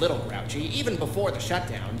been a little grouchy, even before the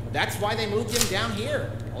shutdown. That's why they moved him down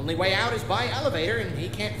here. Only way out is by elevator, and he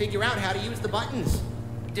can't figure out how to use the buttons.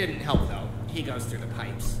 Didn't help, though. He goes through the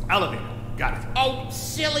pipes. Elevator. Got it. Oh,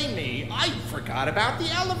 silly me. I forgot about the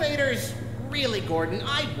elevators. Really, Gordon,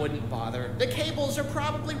 I wouldn't bother. The cables are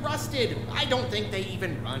probably rusted. I don't think they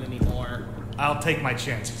even run anymore. I'll take my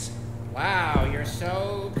chances. Wow, you're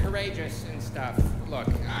so courageous and stuff. Look,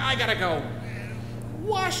 I gotta go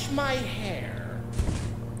wash my hair.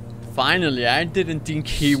 Finally, I didn't think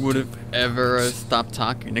he would have ever stopped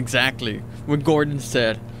talking. Exactly what Gordon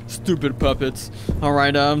said. Stupid puppets.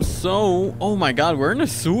 Alright, so... Oh my god, we're in a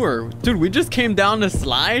sewer. Dude, we just came down the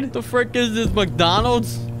slide? The frick is this,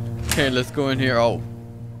 McDonald's? Okay, let's go in here. Oh.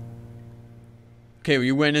 Okay,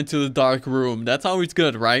 we went into the dark room. That's always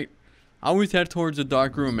good, right? Always head towards the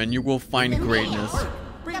dark room and you will find greatness.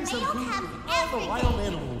 Bring some food for wild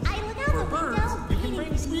animals. I look out the window. You can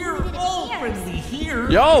bring beer. All friendly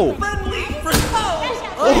here. Yo!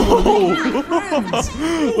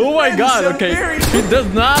 Oh my god, okay. It does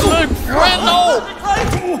not look friendly.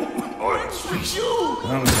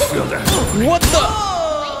 What the?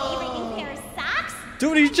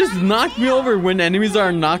 Dude, he just knocked me over. When enemies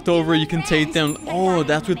are knocked over, you can tape them. Oh,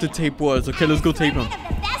 that's what the tape was. Okay, let's go tape him.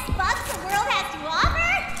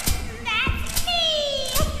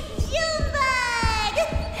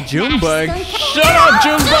 Junebug? Shut up,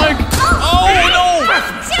 Junebug! Oh no!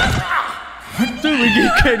 Dude, we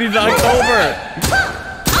get Katie knocked over.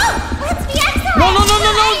 No,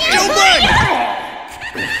 Junebug!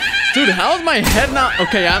 Dude, how is my head not?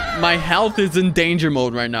 Okay, my health is in danger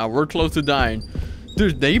mode right now. We're close to dying.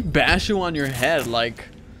 Dude, they bash you on your head like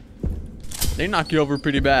they knock you over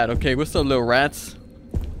pretty bad. Okay, what's up, little rats?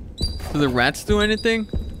 Do the rats do anything?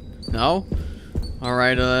 No?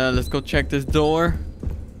 Alright, let's go check this door.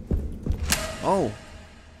 Oh.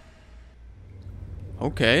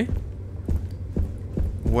 Okay.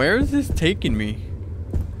 Where is this taking me?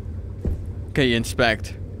 Okay,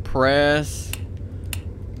 inspect. Press.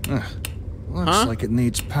 Looks like it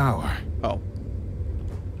needs power. Oh.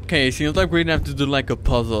 Okay, seems like we're gonna have to do like a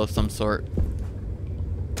puzzle of some sort.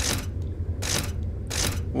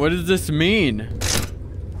 What does this mean?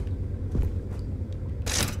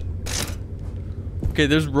 Okay,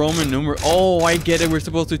 there's Roman numeral. Oh, I get it. We're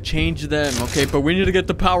supposed to change them. Okay, but we need to get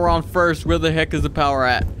the power on first. Where the heck is the power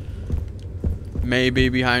at? Maybe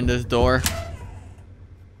behind this door.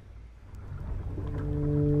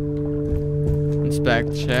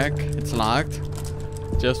 Inspect, check. It's locked.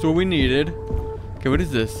 Just what we needed. Okay, what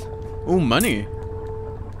is this? Oh, money.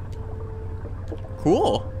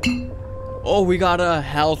 Cool. Oh, we got a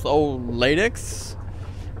health. Oh, latex.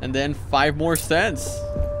 And then 5 more cents.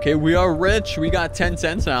 Okay, we are rich. We got 10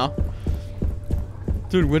 cents now.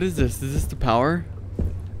 Dude, what is this? Is this the power?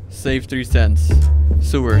 Save 3 cents.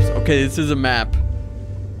 Sewers. Okay, this is a map.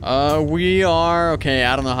 We are... Okay,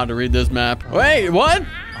 I don't know how to read this map. Wait, what?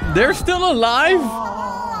 They're still alive?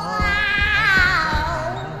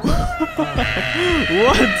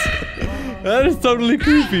 What? That is totally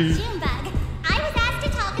creepy.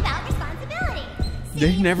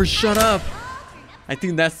 They never shut up. I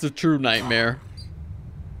think that's the true nightmare.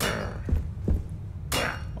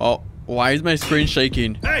 Oh, why is my screen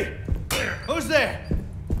shaking? Hey! Who's there?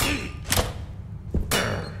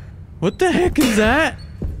 What the heck is that?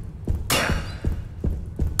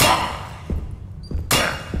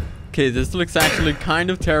 Okay, this looks actually kind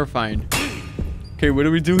of terrifying. Okay, what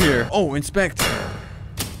do we do here? Oh, inspect.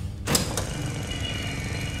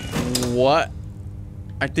 What?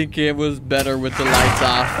 I think it was better with the lights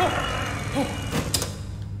off.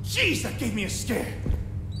 Jeez, that gave me a scare.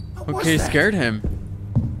 Okay, scared him.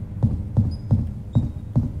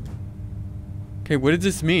 Okay, what does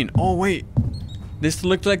this mean? Oh, wait. This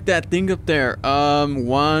looked like that thing up there.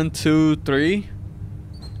 1, 2, 3.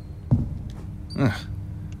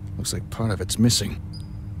 Looks like part of it's missing.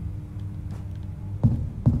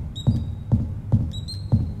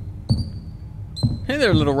 Hey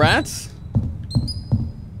there, little rats.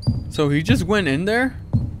 So he just went in there?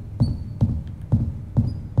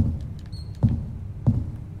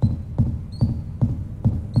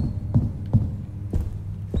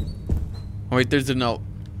 Oh, wait, there's a note.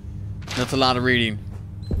 That's a lot of reading.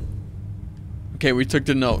 Okay, we took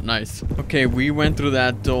the note. Nice. Okay, we went through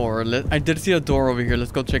that door. I did see a door over here.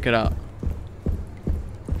 Let's go check it out.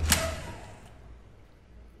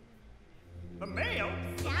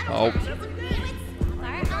 Oh.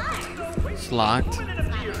 It's locked.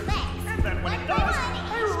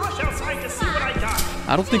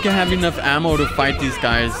 I don't think I have enough ammo to fight these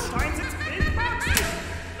guys.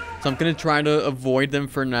 So I'm gonna try to avoid them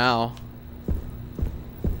for now.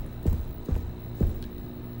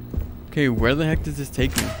 Okay, where the heck does this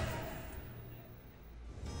take me?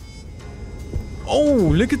 Oh,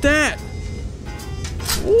 look at that!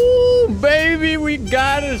 Ooh, baby, we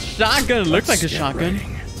got a shotgun. Looks like a shotgun.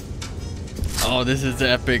 Oh, this is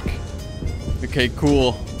epic. Okay,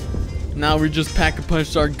 cool. Now we just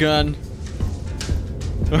pack-a-punched our gun.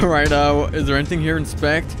 Alright, is there anything here?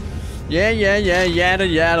 Inspect? Yeah, yada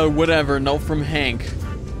yada, whatever. Note from Hank.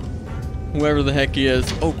 Whoever the heck he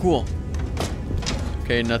is. Oh, cool.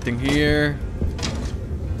 Okay, nothing here.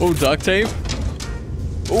 Oh, duct tape.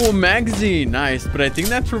 Oh, a magazine. Nice. But I think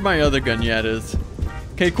that's where my other gun yet is.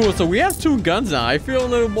 Okay, cool. So we have 2 guns now. I feel a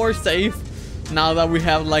little more safe now that we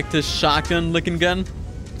have like this shotgun looking gun.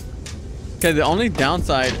 Okay, the only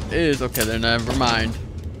downside is... Okay, then never mind.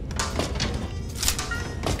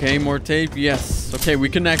 Okay, more tape. Yes. Okay, we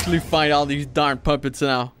can actually fight all these darn puppets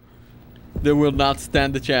now. They will not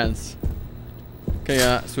stand a chance.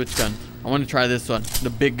 Okay, switch gun. I want to try this one.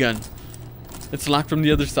 The big gun. It's locked from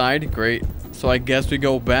the other side. Great. So I guess we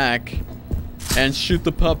go back and shoot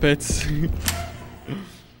the puppets.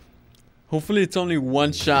 Hopefully it's only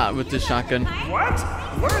 1 shot with the shotgun. What?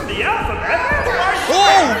 Learn the alphabet?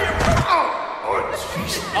 Oh!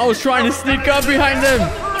 I was trying to sneak up behind them.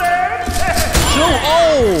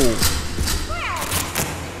 Oh!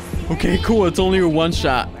 Okay, cool. It's only a 1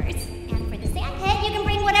 shot. And for the sand pit, you can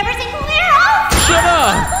bring whatever's in clear. Shut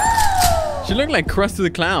up! She looked like Krusty the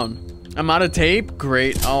Clown. I'm out of tape.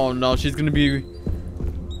 Great. Oh no, she's gonna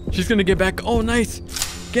get back. Oh, nice.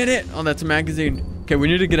 Get it. Oh, that's a magazine. Okay, we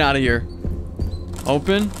need to get out of here.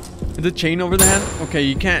 Open. Is the chain over the head? Okay,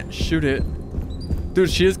 you can't shoot it. Dude,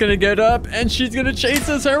 she is gonna get up and she's gonna chase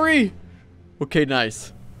us. Hurry. Okay,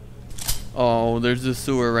 nice. Oh, there's the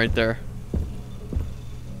sewer right there.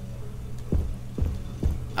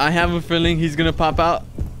 I have a feeling he's gonna pop out.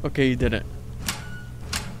 Okay, he didn't.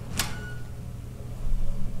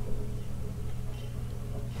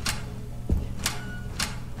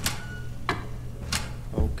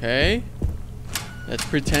 Okay. Let's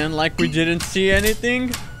pretend like we didn't see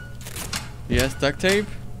anything. Yes, duct tape.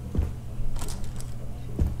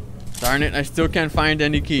 Darn it, I still can't find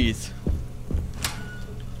any keys.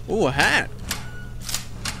 Ooh, a hat.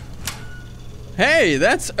 Hey,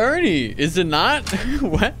 that's Ernie, is it not?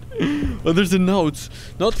 What? Oh, there's a note.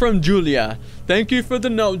 Note from Julia. Thank you for the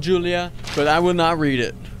note, Julia, but I will not read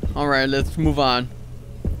it. Alright, let's move on.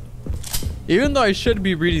 Even though I should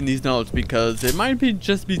be reading these notes because it might be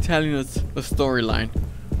just be telling us a storyline.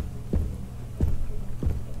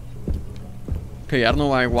 Okay, I don't know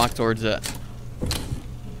why I walked towards that.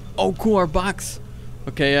 Oh, cool, our box.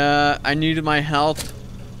 Okay, I needed my health.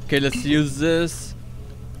 Okay, let's use this.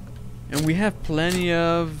 And we have plenty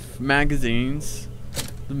of magazines.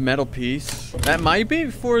 The metal piece. That might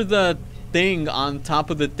be for the thing on top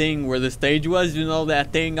of the thing where the stage was. You know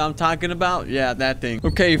that thing I'm talking about? Yeah, that thing.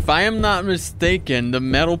 Okay, if I am not mistaken, the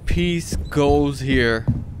metal piece goes here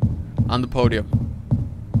on the podium.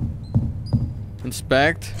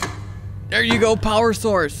 Inspect. There you go, power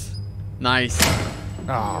source. Nice.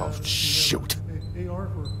 Oh, shoot. Hey, R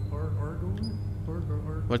for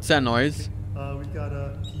What's that noise? We got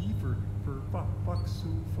a P for fox.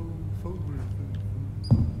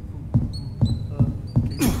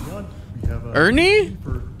 Ernie?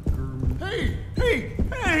 Hey,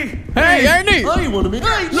 Hey, Ernie! I want to make.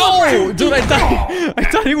 No, dude, I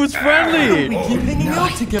thought he was friendly. We keep hanging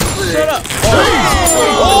out together. Shut up!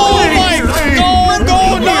 Oh my! No!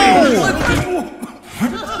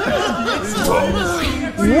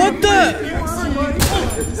 What the?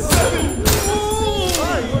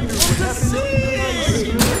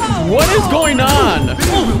 What is going on?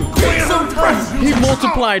 He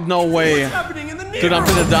multiplied. No way. Dude, I'm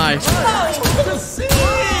gonna die.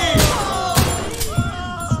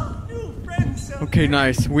 Okay,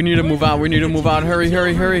 nice. We need to move out. We need to move out. Hurry,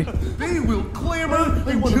 hurry, hurry. They will clamor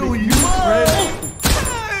until you spread.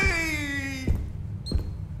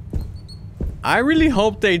 I really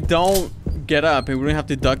hope they don't get up and we don't have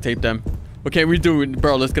to duct tape them. Okay, we do it.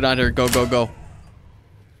 Bro, let's get out of here. Go, go, go.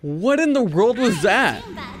 What in the world was that?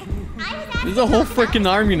 There's a whole freaking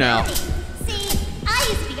army now. See, I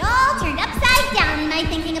used to be all turned upside down in my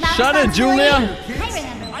thinking about Shut it, Julia. I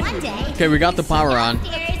remember one day. Okay, we got the power on.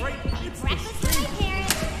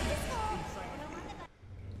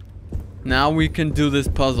 Now we can do this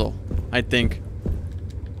puzzle, I think.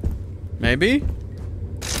 Maybe?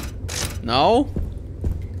 No?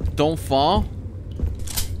 Don't fall?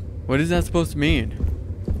 What is that supposed to mean?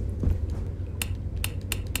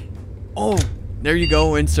 Oh, there you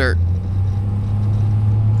go, insert.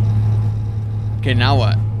 Okay, now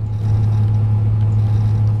what?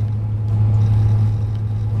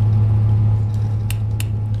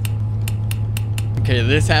 Okay,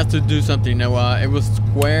 this has to do something. Now, it was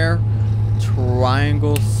square,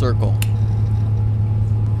 triangle, circle.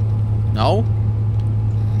 No?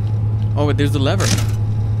 Oh, but there's a lever.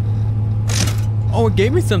 Oh, it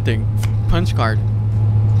gave me something. Punch card.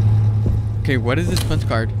 Okay, what is this punch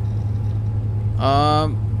card?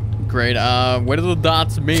 Great. What do the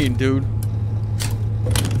dots mean, dude?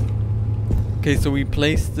 Okay, so we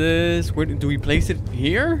place this. Where do we place it?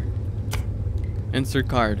 Here? Insert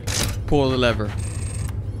card. Pull the lever.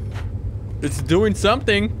 It's doing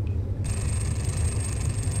something.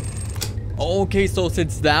 Okay, so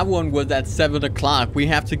since that one was at 7 o'clock, we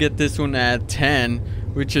have to get this one at 10,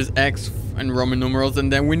 which is X and Roman numerals,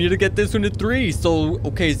 and then we need to get this one at 3. So,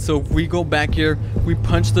 okay, so if we go back here, we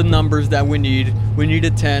punch the numbers that we need. We need a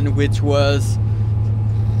 10, which was,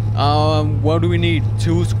 what do we need?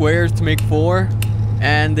 2 squares to make 4,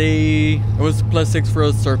 and it was plus 6 for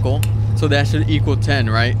a circle, so that should equal 10,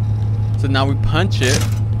 right? So now we punch it.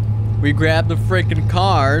 We grab the freaking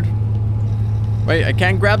card. Wait, I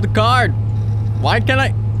can't grab the card. Why can't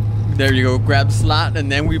I? There you go. Grab the slot,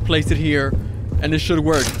 and then we place it here, and it should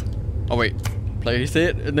work. Oh wait, place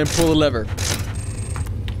it, and then pull the lever.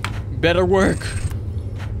 Better work.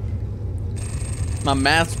 My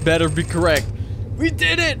maths better be correct. We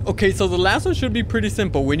did it. Okay, so the last one should be pretty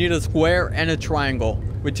simple. We need a square and a triangle,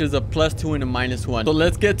 which is a +2 and a -1. So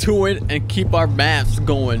let's get to it and keep our maths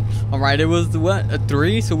going. All right, it was what, a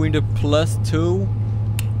 3, so we need a +2.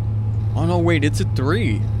 Oh no, wait, it's a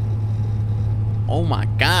 3. Oh my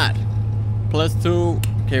god. +2.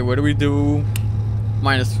 Okay, what do we do?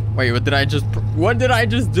 Minus. Wait, what did I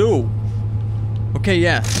just do? Okay,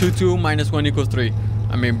 yeah. 2, 2 -1 equals 3.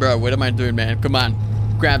 I mean, bro, what am I doing, man? Come on.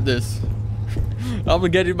 Grab this. I'm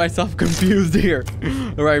getting myself confused here.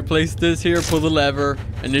 Alright, place this here, pull the lever,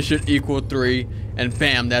 and this should equal 3. And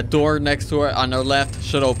bam, that door next to it on our left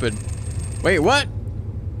should open. Wait, what?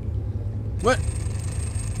 What?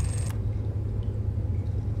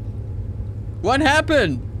 What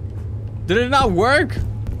happened? Did it not work?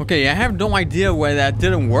 Okay, I have no idea why that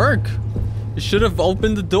didn't work. It should have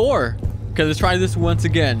opened the door. Okay, let's try this once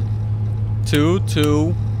again. 2,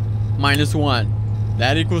 2 -1.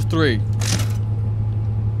 That equals 3.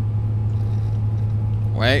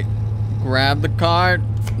 Wait. Grab the card.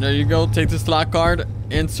 There you go. Take the slot card.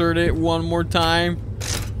 Insert it one more time.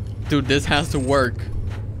 Dude, this has to work.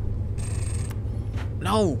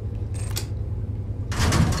 No.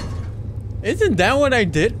 Isn't that what I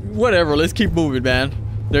did? Whatever, let's keep moving, man.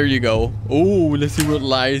 There you go. Oh, let's see what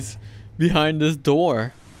lies behind this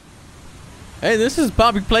door. Hey, this is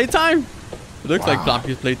Poppy playtime. It looks like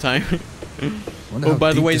Poppy's playtime. Oh,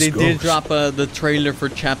 by the way, they did drop the trailer for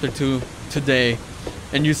Chapter 2 today.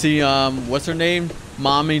 And you see, what's her name?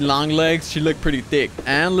 Mommy Longlegs. She looked pretty thick.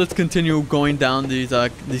 And let's continue going down these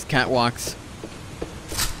catwalks.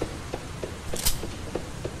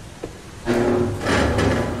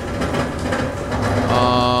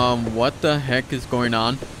 What the heck is going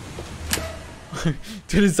on?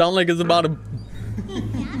 Did it sound like it's about to...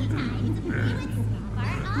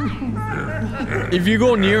 If you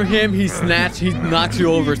go near him, he knocks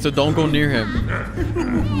you over, so don't go near him.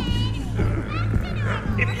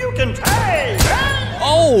 If you can take.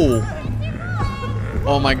 Oh!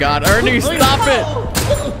 Oh my god, Ernie, stop it!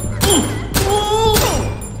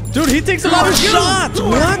 Dude, he takes a lot of shots.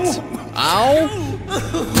 What? Ow.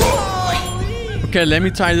 Okay, let me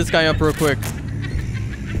tie this guy up real quick.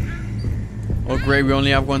 Oh, great. We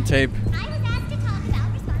only have one tape.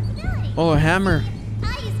 Oh, a hammer.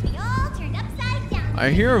 I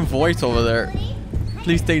hear a voice over there.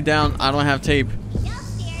 Please stay down. I don't have tape.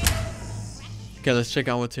 Okay, let's check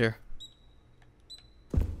out what's here.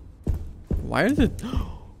 Why is it?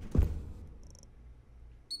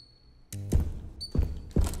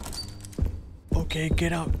 Okay,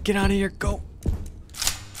 get out. Get out of here. Go.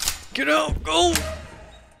 Get out. Go.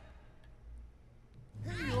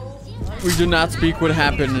 We do not speak what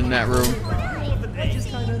happened in that room.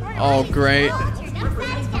 Oh, great.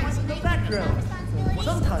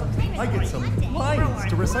 Sometimes I get some lines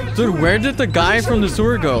to recite. Dude, where did the guy from the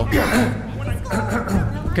sewer go?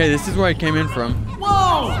 Okay, this is where I came in from.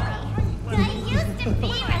 Whoa!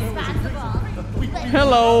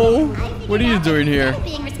 Hello. What are you doing here?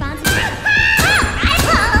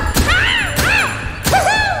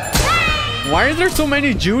 Why are there so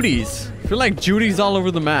many Judys? I feel like Judy's all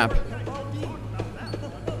over the map.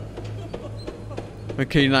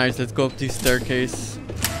 Okay, nice. Let's go up the staircase.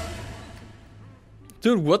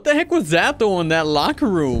 Dude, what the heck was that though in that locker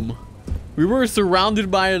room? We were surrounded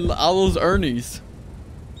by all those Ernies.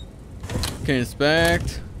 Okay,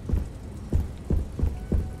 inspect.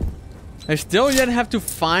 I still yet have to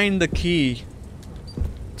find the key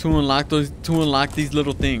to unlock these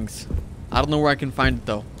little things. I don't know where I can find it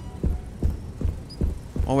though.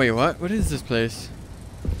 Oh wait, what? What is this place?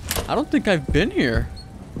 I don't think I've been here.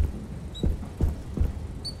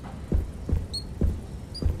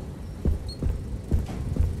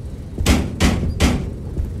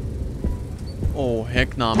 Oh,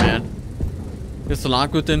 heck nah, man. It's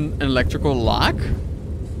locked with an electrical lock?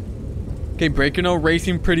 Okay, breaking out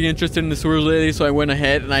racing, pretty interested in the sewer lady, so I went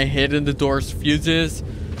ahead and I hid in the door's fuses.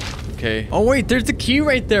 Okay. Oh, wait, there's a key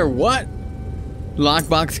right there. What?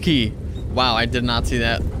 Lockbox key. Wow, I did not see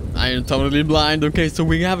that. I am totally blind. Okay, so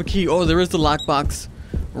we have a key. Oh, there is the lockbox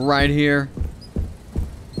right here.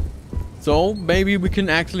 So, maybe we can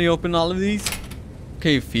actually open all of these.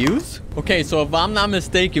 Okay, fuse. Okay, so if I'm not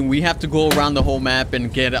mistaken, we have to go around the whole map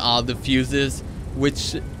and get all the fuses,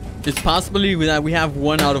 which is possibly that we have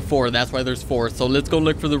 1 out of 4. That's why there's 4. So let's go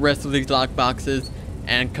look for the rest of these lock boxes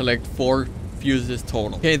and collect 4 fuses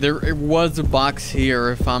total. Okay, there was a box here.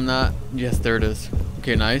 If I'm not, yes, there it is.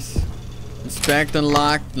 Okay, nice. Inspect,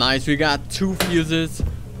 unlock. Nice. We got 2 fuses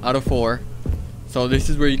out of 4. So this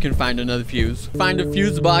is where you can find another fuse. Find a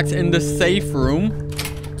fuse box in the safe room.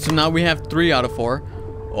 So now we have 3 out of 4.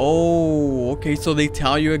 Oh, okay. So they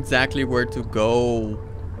tell you exactly where to go.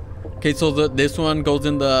 Okay, so this one goes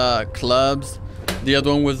in the clubs. The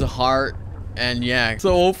other one was the heart. And yeah.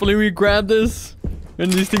 So hopefully we grab this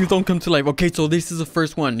and these things don't come to life. Okay, so this is the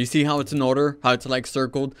first one. You see how it's in order? How it's like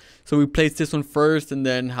circled? So we placed this one first and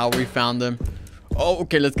then how we found them. Oh,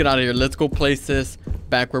 okay. Let's get out of here. Let's go place this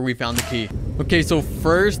back where we found the key. Okay, so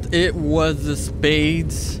first it was the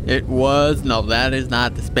spades. It was, no, that is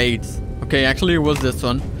not the spades. Okay, actually it was this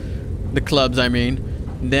one. The clubs, I mean.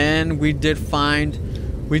 Then we did find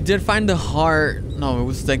the heart. No, it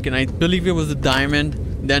was second. I believe it was a diamond.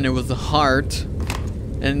 Then it was the heart.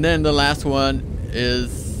 And then the last one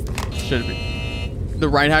is, should it be the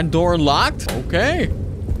right hand door unlocked? Okay.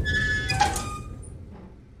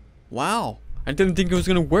 Wow. I didn't think it was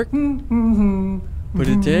gonna work. But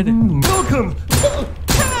it did. Welcome.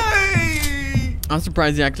 Hey! I'm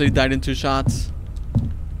surprised he actually died in 2 shots.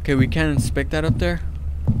 Okay, we can't inspect that up there.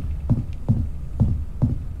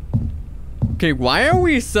 Okay, why are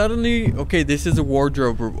we suddenly... Okay, this is a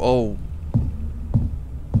wardrobe room. Oh.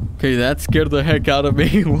 Okay, that scared the heck out of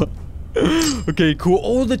me. Okay, cool.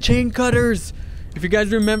 Oh, the chain cutters. If you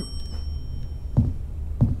guys remember...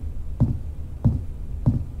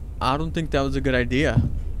 I don't think that was a good idea.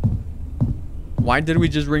 Why did we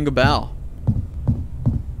just ring a bell?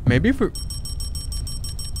 Maybe if we're...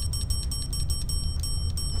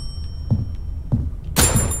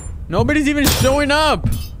 Nobody's even showing up.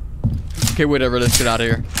 Okay, whatever. Let's get out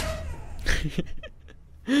of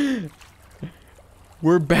here.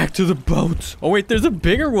 We're back to the boat. Oh, wait. There's a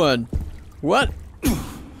bigger one. What?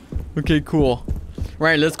 Okay, cool.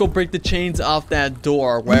 Right, let's go break the chains off that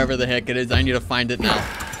door. Wherever the heck it is. I need to find it now.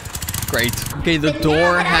 Great. Okay, the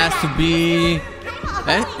door has to be...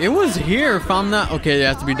 It was here if I'm not... Okay, it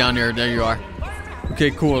has to be down here. There you are.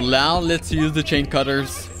 Okay, cool. Now, let's use the chain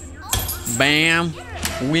cutters. Bam.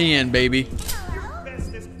 We in, baby.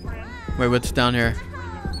 Wait, what's down here?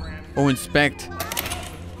 Oh, inspect.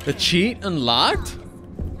 The cheat unlocked?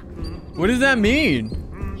 What does that mean?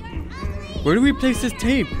 Where do we place this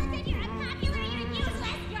tape?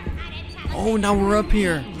 Oh, now we're up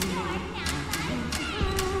here.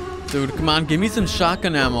 Dude, come on, give me some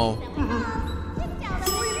shotgun ammo.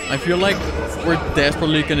 I feel like we're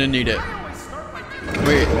desperately gonna need it.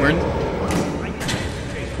 Wait,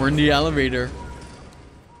 we're in the elevator.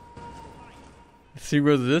 Let's see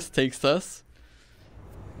where this takes us.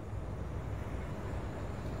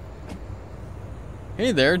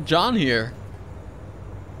 Hey there, John here.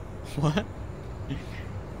 What?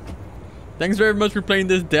 Thanks very much for playing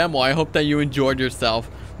this demo. I hope that you enjoyed yourself.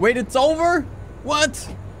 Wait, it's over?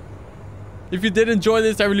 What? If you did enjoy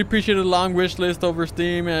this, I really appreciate a long wish list over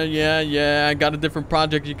Steam. Yeah, I got a different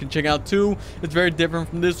project you can check out too. It's very different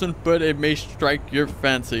from this one, but it may strike your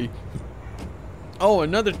fancy. Oh,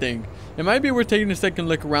 another thing. It might be worth taking a second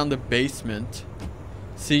look around the basement.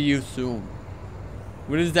 See you soon.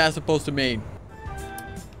 What is that supposed to mean?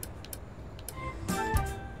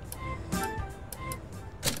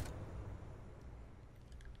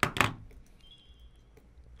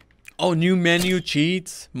 Oh, new menu,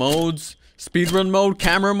 cheats, modes, speedrun mode,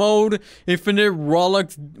 camera mode, infinite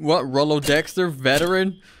ROBLOX, what, Rolodexter,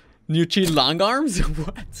 veteran, new cheat long arms?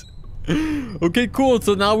 What? Okay, cool.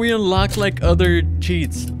 So now we unlock like other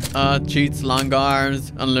cheats. Cheats, long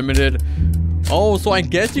arms, unlimited. Oh, so I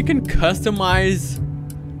guess you can customize.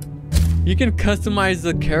 You can customize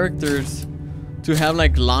the characters to have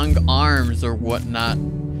like long arms or whatnot.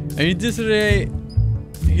 And he did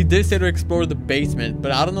say to explore the basement,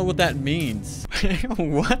 but I don't know what that means.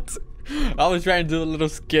 What? I was trying to do a little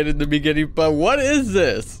skit in the beginning, but what is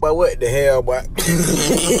this? But what the hell, boy?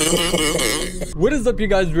 What is up, you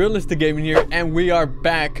guys? Realistic Gaming here, and we are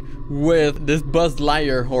back with this Buzz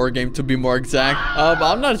Lightyear horror game, to be more exact.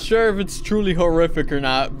 I'm not sure if it's truly horrific or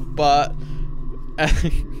not, but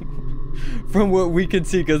from what we can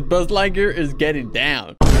see, because Buzz Lightyear is getting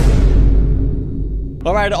down.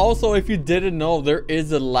 Alright, also, if you didn't know, there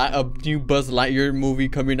is a new Buzz Lightyear movie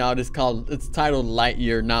coming out. It's titled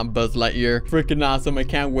Lightyear, not Buzz Lightyear. Freaking awesome. I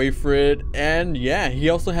can't wait for it. And yeah, he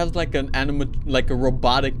also has like a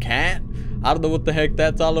robotic cat. I don't know what the heck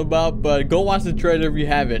that's all about, but go watch the trailer if you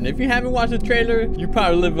haven't. And if you haven't watched the trailer, you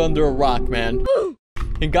probably live under a rock, man.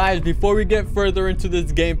 And guys, before we get further into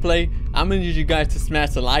this gameplay, I'm gonna need you guys to smash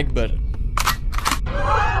the like button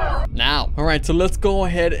now. All right, so let's go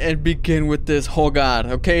ahead and begin with this. Oh god.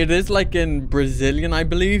 Okay, it is like in Brazilian, I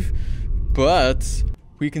believe, but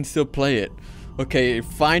we can still play it. Okay,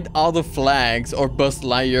 find all the flags or Buzz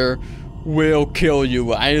Lightyear will kill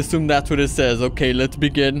you. I assume that's what it says. Okay, let's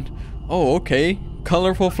begin. Oh, okay,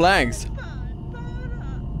 colorful flags.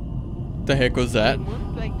 The heck was that?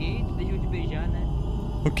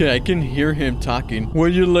 Okay, I can hear him talking. Will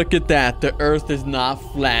you look at that? The earth is not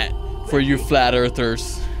flat for you flat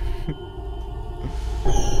earthers.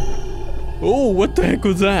 Oh, what the heck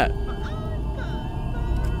was that?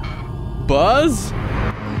 Buzz?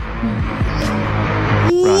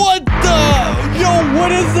 What the? Yo,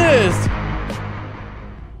 what is this?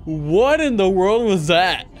 What in the world was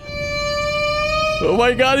that? Oh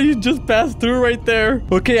my god, he just passed through right there.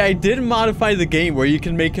 Okay, I did modify the game where you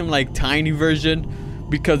can make him like tiny version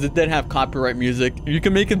because it did have copyright music. You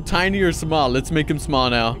can make him tiny or small. Let's make him small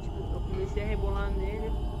now.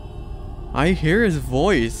 I hear his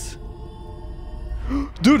voice.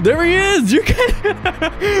 Dude, there he is! You can.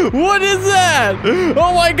 What is that?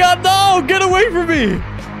 Oh my god, no! Get away from me!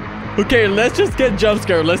 Okay, let's just get jump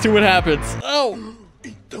scared. Let's see what happens. Oh!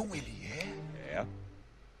 Yeah.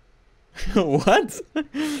 What?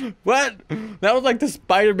 What? That was like the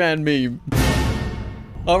Spider-Man meme.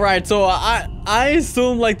 Alright, so I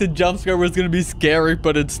assume like the jump scare was gonna be scary,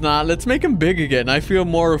 but it's not. Let's make him big again. I feel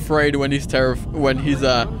more afraid when he's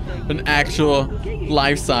an actual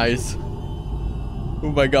life size.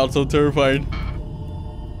 Oh my god, so terrifying.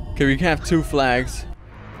 Okay, we can have two flags.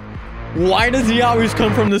 Why does he always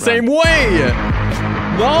come from the same way?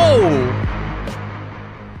 No!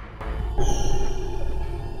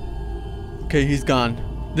 Okay, he's gone.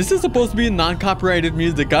 This is supposed to be non-copyrighted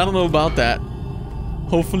music. I don't know about that.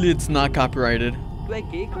 Hopefully it's not copyrighted.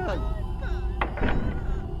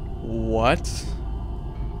 What?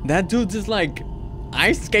 That dude's just like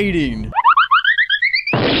ice skating.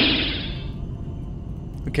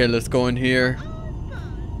 Okay, let's go in here.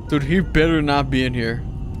 Dude, he better not be in here.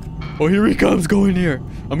 Oh, here he comes. Go in here.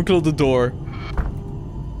 I'm gonna close the door.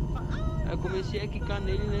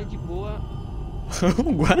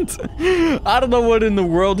 What? I don't know what in the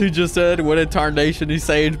world he just said. What in tarnation he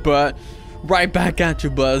said, but right back at you,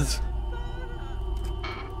 Buzz.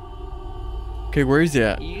 Okay, where is he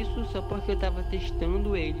at?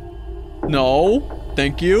 No,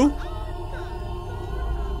 thank you.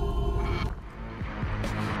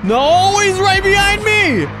 No, he's right behind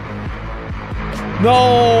me.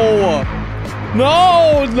 No!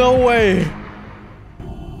 No! No way!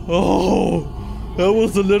 Oh, that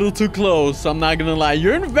was a little too close. I'm not gonna lie.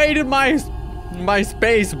 You invaded my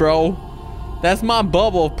space, bro. That's my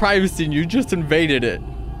bubble of privacy and you just invaded it.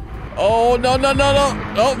 Oh, no, no, no,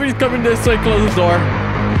 no. Oh, he's coming this way. Close the door.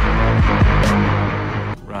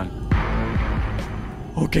 Run.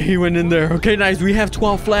 Okay, he went in there. Okay, nice. We have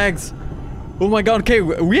 12 flags. Oh my god. Okay,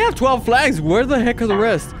 we have 12 flags. Where the heck are the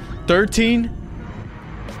rest? 13?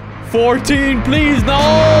 14, please,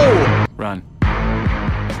 no! Run.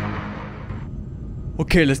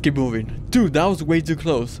 Okay, let's keep moving. Dude, that was way too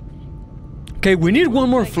close. Okay, we need one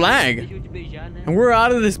more flag. And we're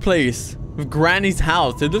out of this place. With Granny's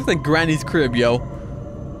house. It looks like Granny's crib, yo.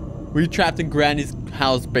 We're trapped in Granny's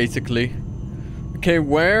house, basically. Okay,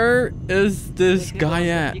 where is this guy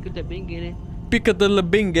at? Pica de la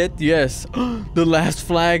Binget, yes. The last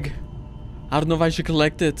flag. I don't know if I should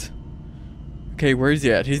collect it. Okay, where is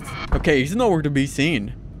he at? He's nowhere to be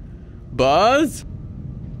seen. Buzz?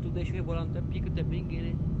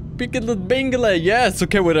 Pica de Bingale, yes.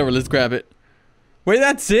 Okay, whatever, let's grab it. Wait,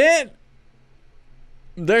 that's it?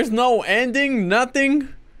 There's no ending, nothing?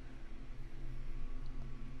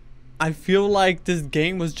 I feel like this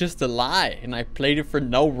game was just a lie and I played it for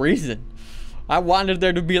no reason. I wanted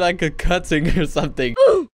there to be like a cutscene or something.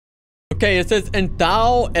 Okay, it says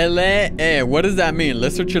Entao-ele-e. What does that mean?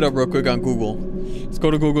 Let's search it up real quick on Google. Let's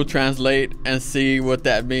go to Google Translate and see what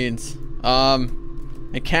that means. I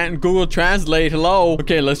can't Google Translate. Hello.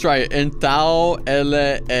 Okay, let's try it.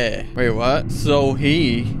 Entao-ele-e. Wait, what? So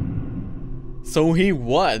he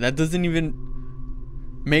what? That doesn't even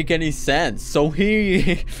make any sense. So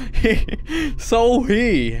he,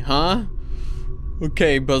 huh?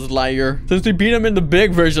 Okay, Buzz Lightyear. Since we beat him in the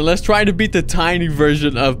big version, let's try to beat the tiny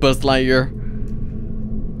version of Buzz Lightyear.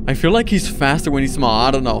 I feel like he's faster when he's small.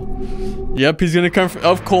 I don't know. Yep, he's gonna come.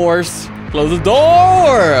 Of course. Close the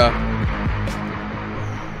door.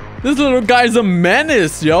 This little guy's a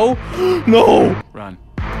menace, yo. No. Run.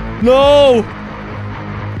 No.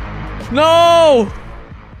 No.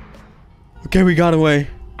 Okay, we got away.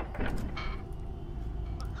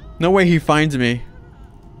 No way he finds me.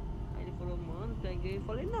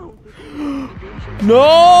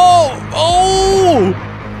 No! Oh!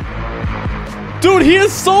 Dude, he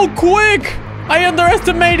is so quick! I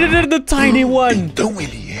underestimated it, the tiny one.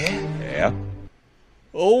 Yeah.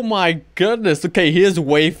 Oh my goodness. Okay, he is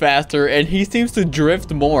way faster and he seems to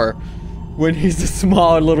drift more when he's a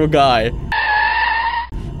small little guy.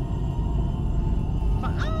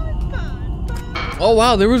 Oh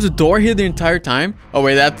wow, there was a door here the entire time? Oh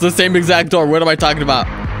wait, that's the same exact door. What am I talking about?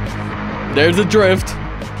 There's a drift.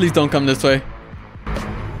 Please don't come this way.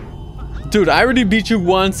 Dude, I already beat you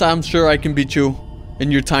once. I'm sure I can beat you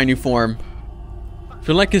in your tiny form. I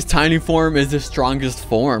feel like his tiny form is his strongest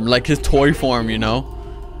form. Like his toy form, you know?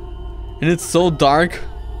 And it's so dark.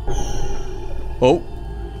 Oh.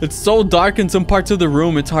 It's so dark in some parts of the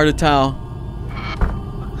room, it's hard to tell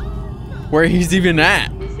where he's even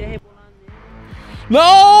at.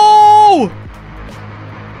 No!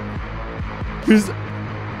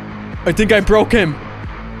 I think I broke him.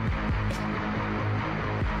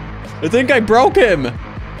 I think I broke him.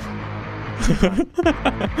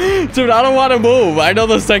 Dude, I don't want to move. I know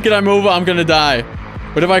the second I move, I'm gonna die.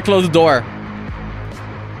 What if I close the door?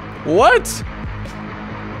 What?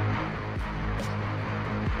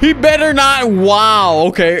 He better not. Wow.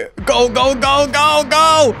 Okay. Go, go, go, go,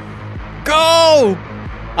 go. Go.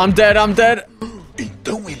 I'm dead. I'm dead.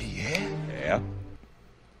 Yeah.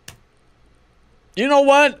 You know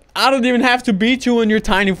what? I don't even have to beat you in your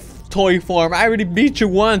tiny toy form. I already beat you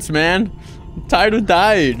once, man. I'm tired of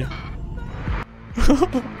dying.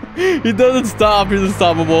 He doesn't stop. He's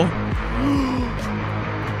unstoppable.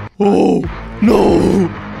 Oh, no.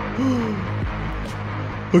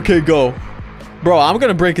 Okay, go. Bro, I'm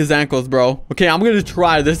gonna break his ankles, bro. Okay, I'm gonna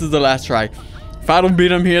try. This is the last try. If I don't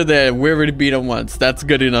beat him here, then we already beat him once. That's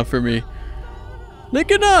good enough for me. Look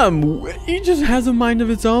at him. He just has a mind of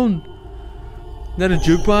its own. Is that a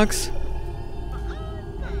jukebox?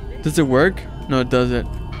 Does it work? No, it doesn't.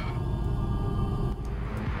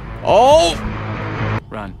 Oh!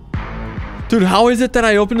 Run. Dude, how is it that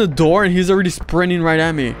I open the door and he's already sprinting right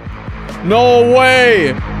at me? No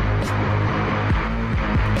way!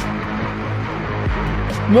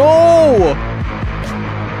 No!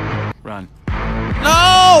 Run.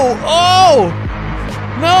 No! Oh!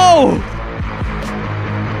 No!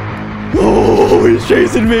 Oh, he's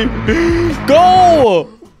chasing me! Go!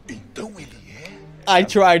 I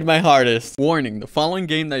tried my hardest. Warning, the following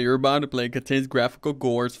game that you're about to play contains graphical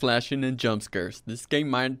gores, flashing, and jump scares. This game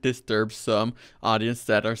might disturb some audience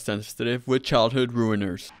that are sensitive with childhood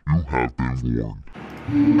ruiners. You have been warned.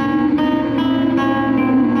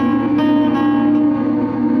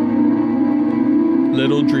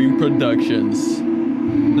 Little Dream Productions.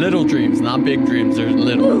 Little dreams, not big dreams. There's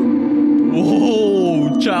little.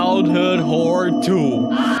 Whoa, childhood horror 2.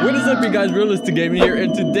 What is up, you guys? Realistic Gaming here,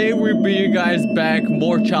 and today we'll bring you guys back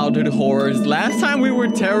more childhood horrors. Last time we were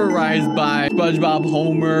terrorized by SpongeBob,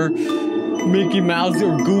 Homer, Mickey Mouse,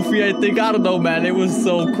 or Goofy, I think. I don't know, man. It was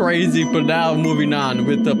so crazy. But now moving on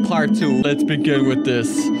with the part 2. Let's begin with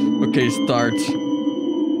this. Okay, start.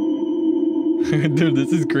 Dude,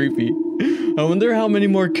 this is creepy. I wonder how many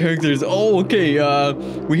more characters. Oh, okay.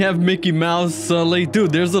 We have Mickey Mouse, Sully.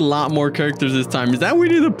 Dude, there's a lot more characters this time. Is that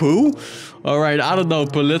Winnie the Pooh? All right, I don't know,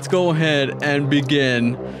 but let's go ahead and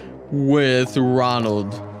begin with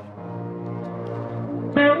Ronald.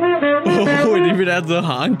 Oh, it even has a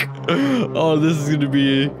honk. Oh, this is gonna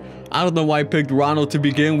be. I don't know why I picked Ronald to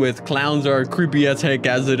begin with. Clowns are creepy as heck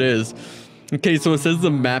as it is. Okay, so it says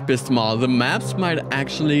the map is small. The maps might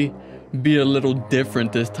actually be a little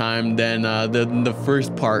different this time than the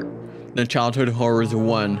first part, the Childhood Horrors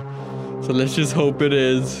 1. So let's just hope it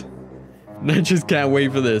is. I just can't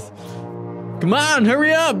wait for this. Come on,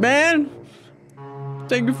 hurry up, man!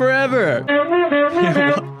 Taking forever.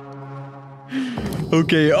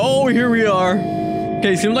 Okay, oh, here we are.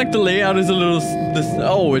 Okay, seems like the layout is a little.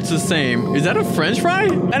 Oh, it's the same. Is that a French fry?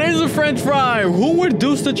 That is a French fry. Who would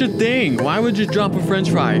do such a thing? Why would you drop a French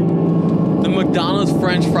fry? The McDonald's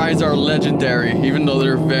French fries are legendary, even though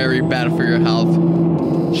they're very bad for your health.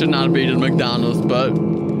 Should not be eating McDonald's, but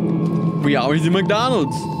we always eat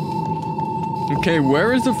McDonald's. Okay,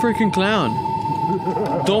 where is the freaking clown?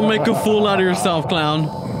 Don't make a fool out of yourself, clown.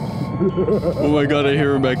 Oh my god, I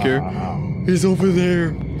hear him back here. He's over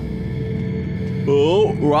there.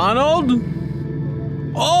 Oh, Ronald?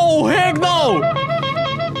 Oh, heck no!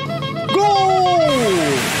 Go!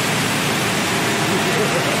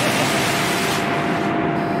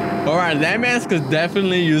 Alright, that mask could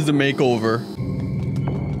definitely use a makeover.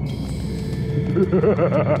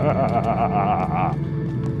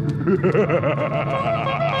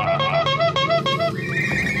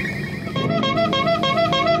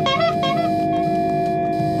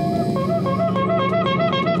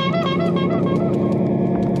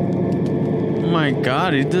 Oh my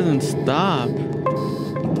god, he doesn't stop.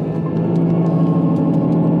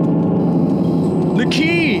 The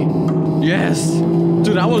key! Yes!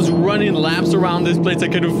 Dude, I was running laps around this place. I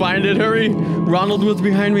couldn't find it. Hurry! Ronald was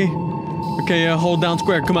behind me. Okay, hold down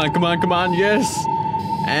square. Come on, come on, come on. Yes!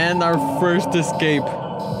 And our first escape.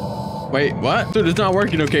 Wait, what? Dude, it's not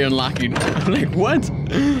working. Okay, unlocking. I'm like, what?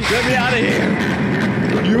 Get me out of here!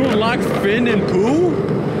 You unlocked Finn and Pooh?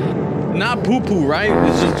 Not Poo Poo, right?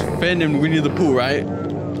 It's just Finn and Winnie the Pooh, right?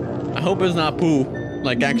 I hope it's not Pooh.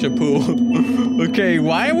 Like action Pooh. Okay,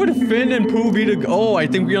 why would Finn and Pooh be the... Oh, I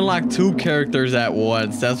think we unlocked 2 characters at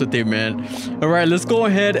once. That's what they meant. Alright, let's go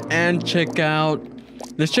ahead and check out...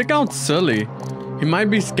 Let's check out Sully. He might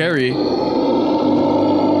be scary,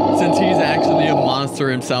 since he's actually a monster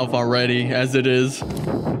himself already, as it is.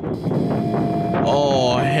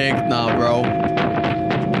 Oh, heck nah, bro.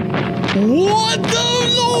 What the...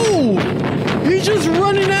 No! He's just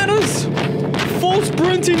running at us! Full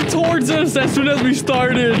sprinting towards us as soon as we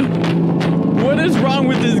started. What is wrong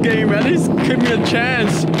with this game? At least give me a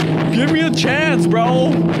chance. Give me a chance,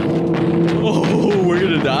 bro. Oh, we're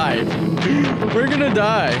gonna die. We're gonna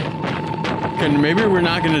die. Okay, maybe we're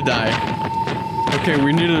not gonna die. Okay,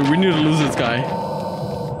 we need to lose this guy.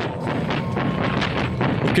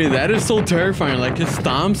 Okay, that is so terrifying. Like his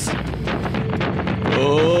stomps.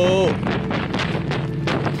 Oh.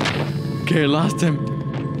 Okay, I lost him.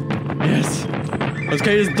 Yes.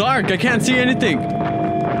 Okay, it's dark. I can't see anything.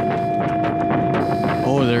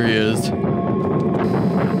 Oh, there he is.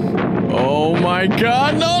 Oh my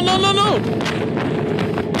god. No, no, no, no.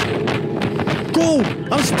 Go.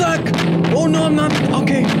 I'm stuck. Oh, no, I'm not.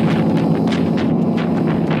 Okay.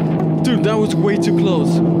 Dude, that was way too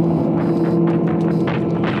close.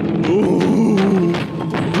 Ooh.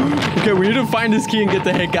 Okay, we need to find this key and get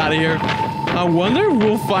the heck out of here. I wonder if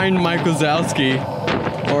we'll find Mike Wazowski.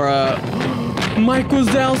 Or, Mike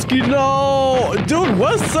Wazowski, no! Dude,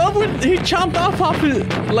 what's up with... He chopped off his,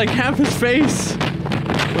 like, half his face.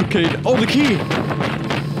 Okay, oh, the key!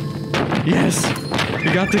 Yes,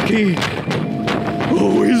 we got the key.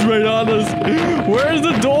 Oh, he's right on us. Where's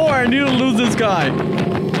the door? I need to lose this guy.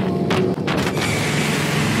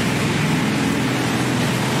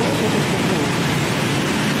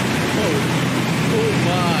 Oh,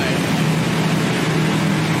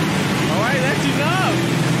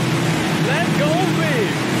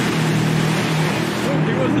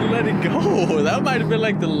 go. That might have been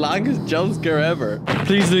like the longest jump scare ever.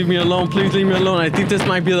 Please leave me alone. Please leave me alone. I think this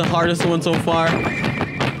might be the hardest one so far.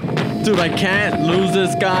 Dude, I can't lose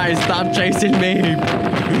this guy. Stop chasing me.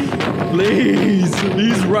 Please.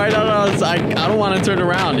 He's right on us. I don't want to turn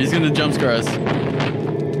around. He's going to jump scare us.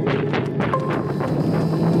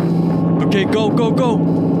 Okay, go, go, go.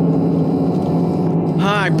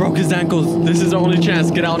 I broke his ankles. This is our only chance.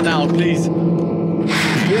 Get out now, please.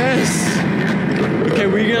 Yes. Okay,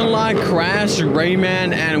 we're gonna lock Crash,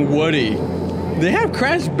 Rayman, and Woody. They have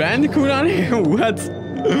Crash Bandicoot on here? What?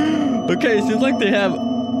 Okay, it seems like they have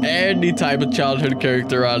any type of childhood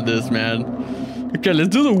character on this, man. Okay, let's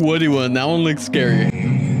do the Woody one. That one looks scary. Oh.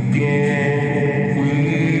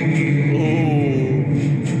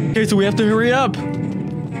 Okay, so we have to hurry up.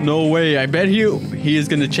 No way. I bet he is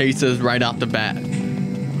gonna chase us right off the bat.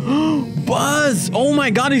 Buzz! Oh my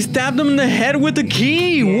god, he stabbed him in the head with the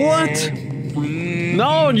key! What?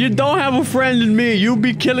 No, you don't have a friend in me. You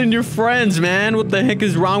be killing your friends, man. What the heck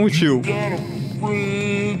is wrong with you?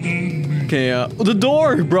 Okay, the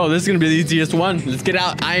door! Bro, this is gonna be the easiest one. Let's get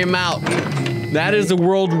out. I am out. That is a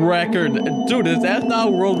world record. Dude, if that's not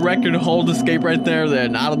a world record hold escape right there,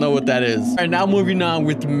 then I don't know what that is. Alright, now moving on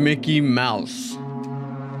with Mickey Mouse.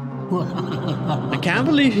 I can't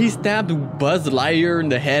believe he stabbed Buzz Lightyear in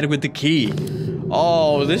the head with the key.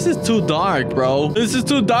 Oh, this is too dark, bro. This is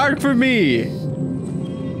too dark for me.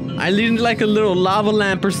 I need like a little lava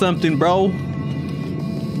lamp or something, bro.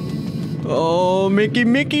 Oh,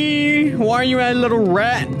 Mickey. Why are you a little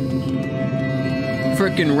rat?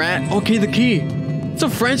 Freaking rat. Okay, the key. It's a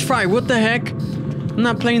French fry. What the heck? I'm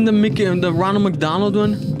not playing the Ronald McDonald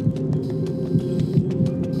one.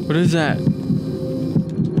 What is that?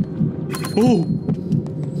 Oh,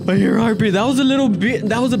 I hear a heartbeat. That was a little bit.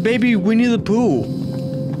 That was a baby Winnie the Pooh.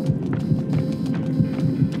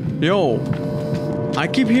 Yo, I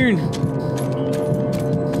keep hearing.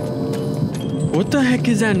 What the heck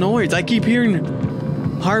is that noise? I keep hearing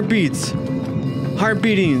heartbeats,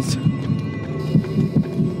 heartbeatings.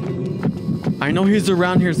 I know he's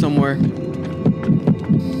around here somewhere.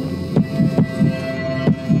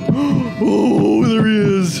 Oh, there he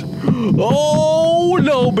is. Oh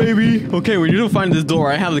no, baby. Okay, we need to find this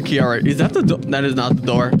door. I have the key. All right, is that the door? That is not the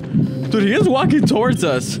door. Dude, he is walking towards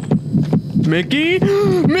us. Mickey?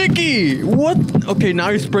 Mickey! What? Okay,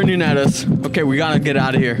 now he's sprinting at us. Okay, we gotta get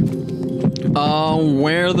out of here.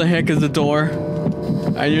 Where the heck is the door?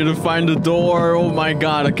 I need to find the door. Oh my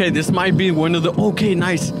god. Okay, this might be one of the... Okay,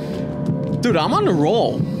 nice. Dude, I'm on a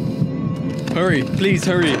roll. Hurry, please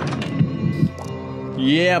hurry.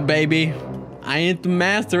 Yeah, baby. I ain't the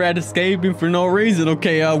master at escaping for no reason.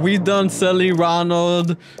 Okay, we done Sully,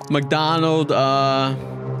 Ronald, McDonald,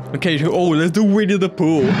 okay, oh, let's do Winnie the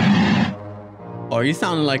Pooh. Oh, he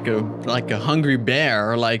sounded like a hungry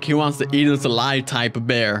bear, or like he wants to eat us alive type of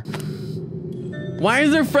bear. Why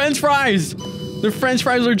is there French fries? The French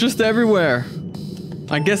fries are just everywhere.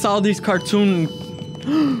 I guess all these cartoon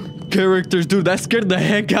characters, dude, that scared the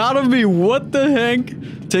heck out of me. What the heck?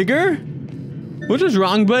 Tigger? What is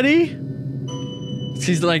wrong, buddy?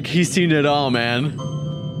 He's like, he's seen it all, man.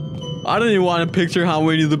 I don't even want to picture how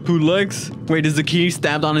Winnie the Pooh looks. Wait, is the key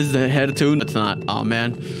stabbed on his head too? It's not. Oh,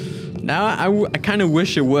 man. Now, I kind of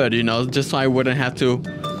wish it would, you know, just so I wouldn't have to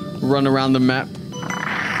run around the map. Ooh,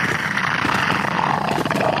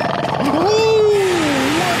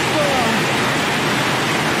 what the?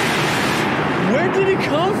 Where did he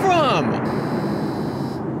come from?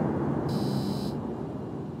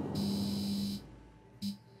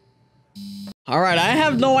 Alright, I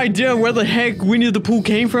have no idea where the heck Winnie the Pooh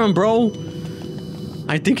came from, bro.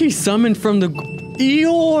 I think he summoned from the...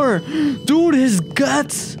 Eeyore! Dude, his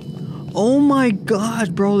guts! Oh my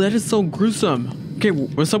god, bro, that is so gruesome. Okay,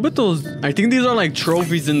 what's up with those? I think these are like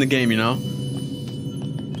trophies in the game, you know?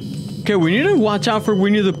 Okay, we need to watch out for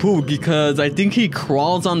Winnie the Pooh because I think he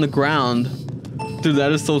crawls on the ground. Dude,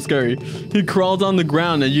 that is so scary. He crawls on the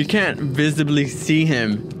ground and you can't visibly see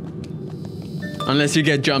him. Unless you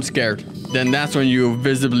get jump scared. Then that's when you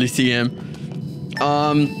visibly see him.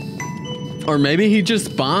 Or maybe he just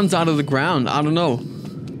spawns out of the ground. I don't know.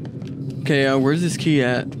 Okay, where's this key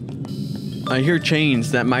at? I hear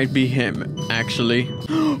chains. That might be him, actually.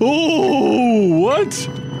 Oh, what?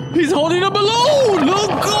 He's holding a balloon! Let's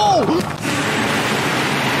go!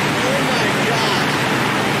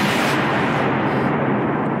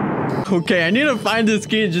 Okay, I need to find this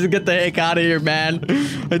key and just get the heck out of here, man.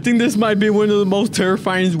 I think this might be one of the most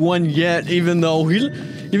terrifying one yet, even though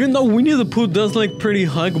Winnie the Pooh does look pretty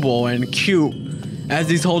huggable and cute as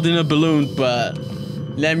he's holding a balloon, but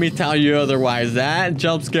let me tell you otherwise. That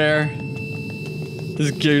jump scare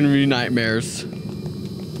is giving me nightmares.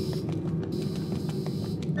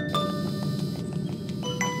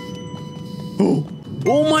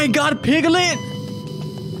 Oh my god, Piglet!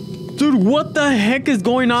 Dude, what the heck is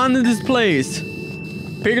going on in this place?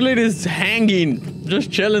 Piglet is hanging,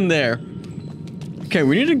 just chilling there. Okay,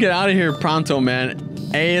 we need to get out of here pronto, man.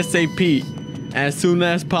 ASAP. As soon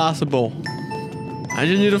as possible. I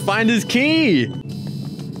just need to find his key.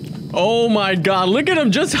 Oh my god, look at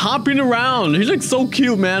him just hopping around. He looks so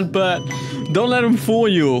cute, man, but don't let him fool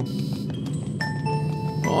you.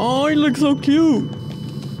 Oh, he looks so cute.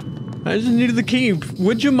 I just needed the key.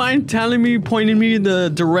 Would you mind pointing me the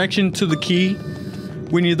direction to the key?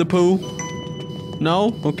 Winnie the Pooh?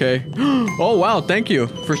 No? Okay. Oh wow, thank you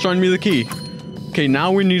for showing me the key. Okay,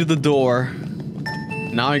 now we need the door.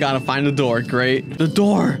 Now I gotta find the door. Great. The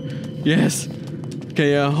door! Yes.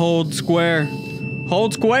 Okay, hold square.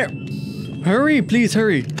 Hold square! Hurry, please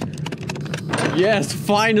hurry. Yes,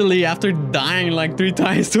 finally, after dying like 3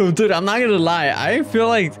 times to him. Dude, I'm not gonna lie. I feel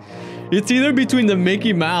like it's either between the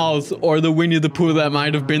Mickey Mouse or the Winnie the Pooh that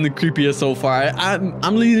might have been the creepiest so far.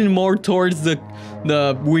 I'm leaning more towards the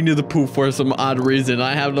Winnie the Pooh for some odd reason.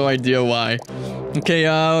 I have no idea why. Okay,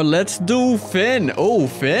 let's do Finn. Oh,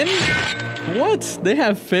 Finn? What? They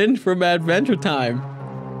have Finn from Adventure Time.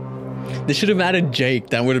 They should have added Jake.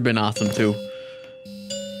 That would have been awesome too.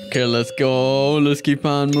 Okay, let's go. Let's keep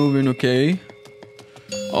on moving, okay?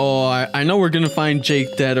 Oh, I know we're gonna find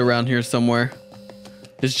Jake dead around here somewhere.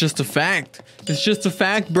 It's just a fact. It's just a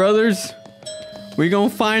fact, brothers. We gonna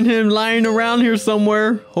find him lying around here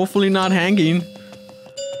somewhere. Hopefully not hanging.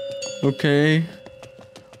 Okay.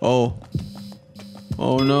 Oh.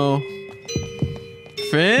 Oh no.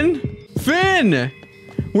 Finn? Finn!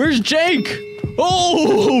 Where's Jake?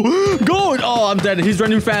 Oh! Go! Oh, I'm dead. He's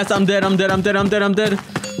running fast. I'm dead. I'm dead. I'm dead. I'm dead. I'm dead.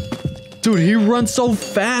 Dude, he runs so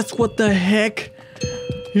fast. What the heck?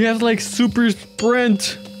 He has like super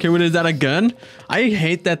sprint. Okay, what is that? A gun? I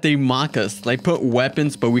hate that they mock us. Like put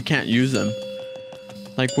weapons, but we can't use them.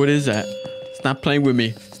 Like, what is that? Stop playing with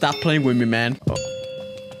me. Stop playing with me, man. Oh.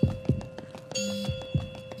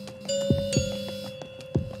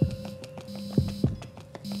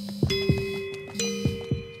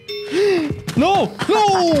 No! No!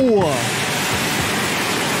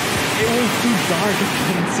 It was too dark. I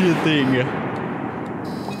couldn't see a thing.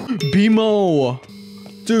 Bimo.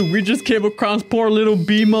 Dude, we just came across poor little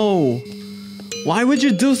Bimo. Why would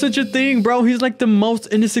you do such a thing, bro? He's like the most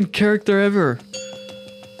innocent character ever.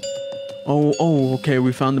 Oh, okay.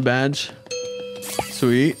 We found the badge.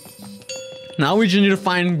 Sweet. Now we just need to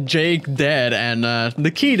find Jake dead and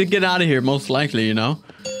the key to get out of here, most likely, you know?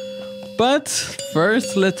 But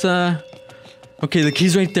first, let's... Okay, the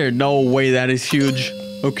key's right there. No way, that is huge.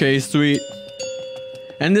 Okay, sweet.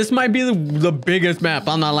 And this might be the biggest map.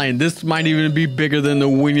 I'm not lying. This might even be bigger than the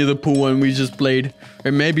Winnie the Pooh one we just played.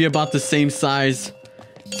 Or maybe about the same size.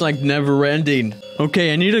 It's like never ending.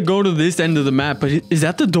 Okay, I need to go to this end of the map. But is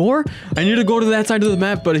that the door? I need to go to that side of the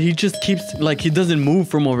map, but he just keeps... Like, he doesn't move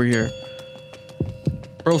from over here.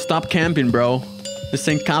 Bro, stop camping, bro. This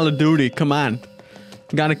ain't Call of Duty. Come on.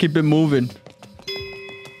 Gotta keep it moving.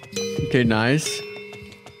 Okay, nice.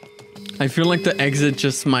 I feel like the exit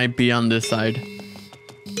just might be on this side.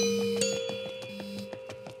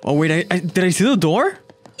 Oh, wait. Did I see the door?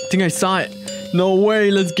 I think I saw it. No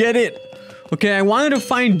way. Let's get it. Okay, I wanted to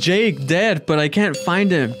find Jake dead, but I can't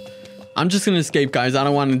find him. I'm just gonna escape, guys. I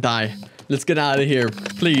don't want to die. Let's get out of here,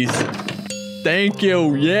 please. Thank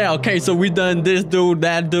you. Yeah, okay, so we done this dude,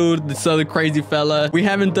 that dude, this other crazy fella. We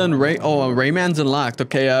haven't done Ray. Oh, Rayman's unlocked.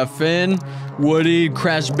 Okay, Finn, Woody,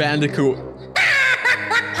 Crash Bandicoot.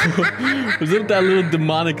 Was it that little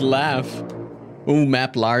demonic laugh? Ooh,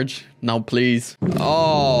 map large. No, please.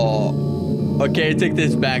 Oh. Okay, take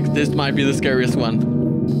this back. This might be the scariest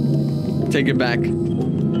one. Take it back.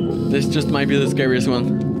 This just might be the scariest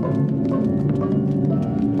one.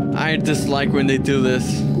 I dislike when they do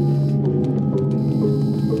this.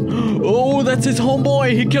 Oh, that's his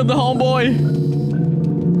homeboy. He killed the homeboy.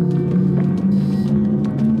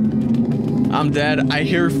 I'm dead. I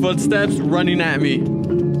hear footsteps running at me.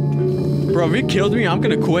 Bro, if he killed me, I'm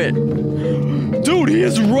gonna quit. Dude, he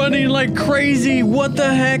is running like crazy. What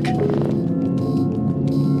the heck?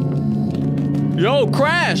 Yo,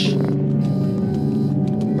 Crash.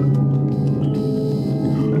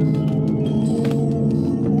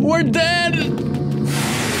 We're dead.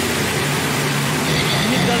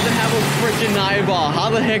 Doesn't have a freaking eyeball. How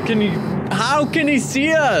the heck can he... How can he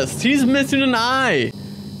see us? He's missing an eye.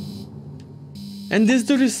 And this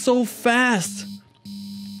dude is so fast.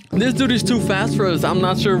 This dude is too fast for us. I'm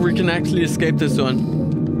not sure if we can actually escape this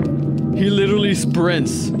one. He literally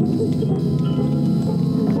sprints.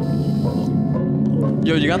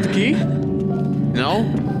 Yo, you got the key? No?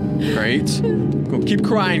 Great. Go keep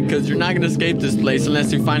crying, because you're not gonna escape this place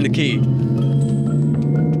unless you find the key.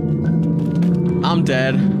 I'm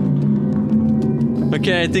dead.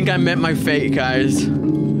 Okay, I think I met my fate, guys.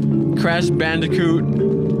 Crash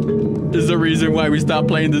Bandicoot is the reason why we stopped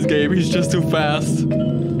playing this game. He's just too fast.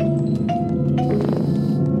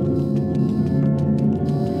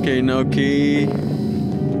 Okay, no key.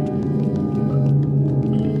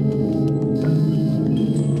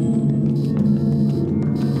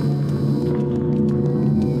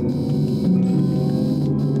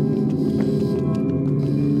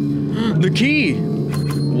 The key!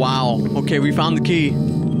 Wow. Okay, we found the key.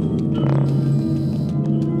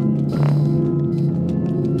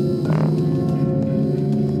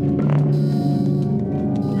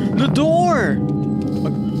 The door!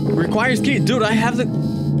 Requires key. Dude, I have the...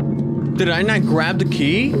 Did I not grab the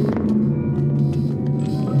key?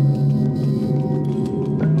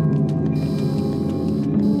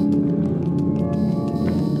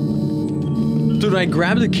 Dude, I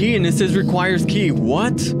grabbed the key and it says requires key.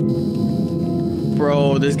 What?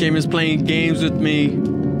 Bro, this game is playing games with me.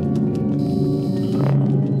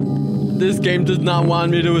 This game does not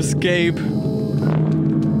want me to escape.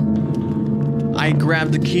 I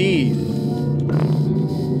grabbed the key.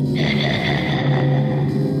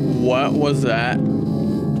 What was that?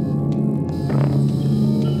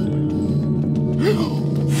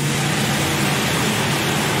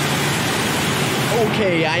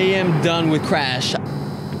 Okay, I am done with Crash.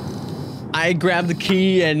 I grabbed the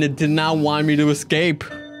key and it did not want me to escape.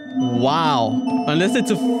 Wow. Unless it's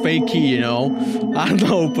a fake key, you know. I don't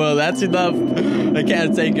know, but that's enough. I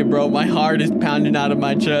can't take it, bro. My heart is pounding out of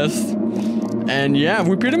my chest. And yeah,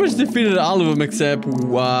 we pretty much defeated all of them except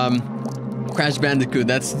Crash Bandicoot.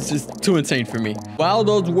 That's just too insane for me. Wow,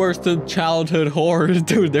 those were some childhood horrors,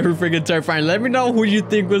 dude. They were freaking terrifying. Let me know who you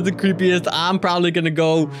think was the creepiest. I'm probably gonna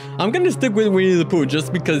stick with Winnie the Pooh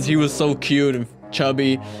just because he was so cute and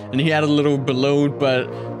chubby and he had a little balloon,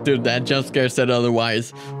 but dude, that jump scare said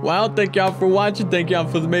otherwise. Well, thank y'all for watching. Thank y'all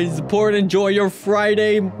for the amazing support. Enjoy your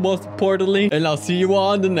Friday, most importantly, and I'll see you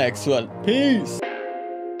all in the next one. Peace.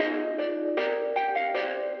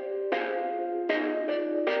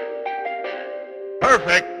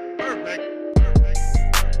 Perfect.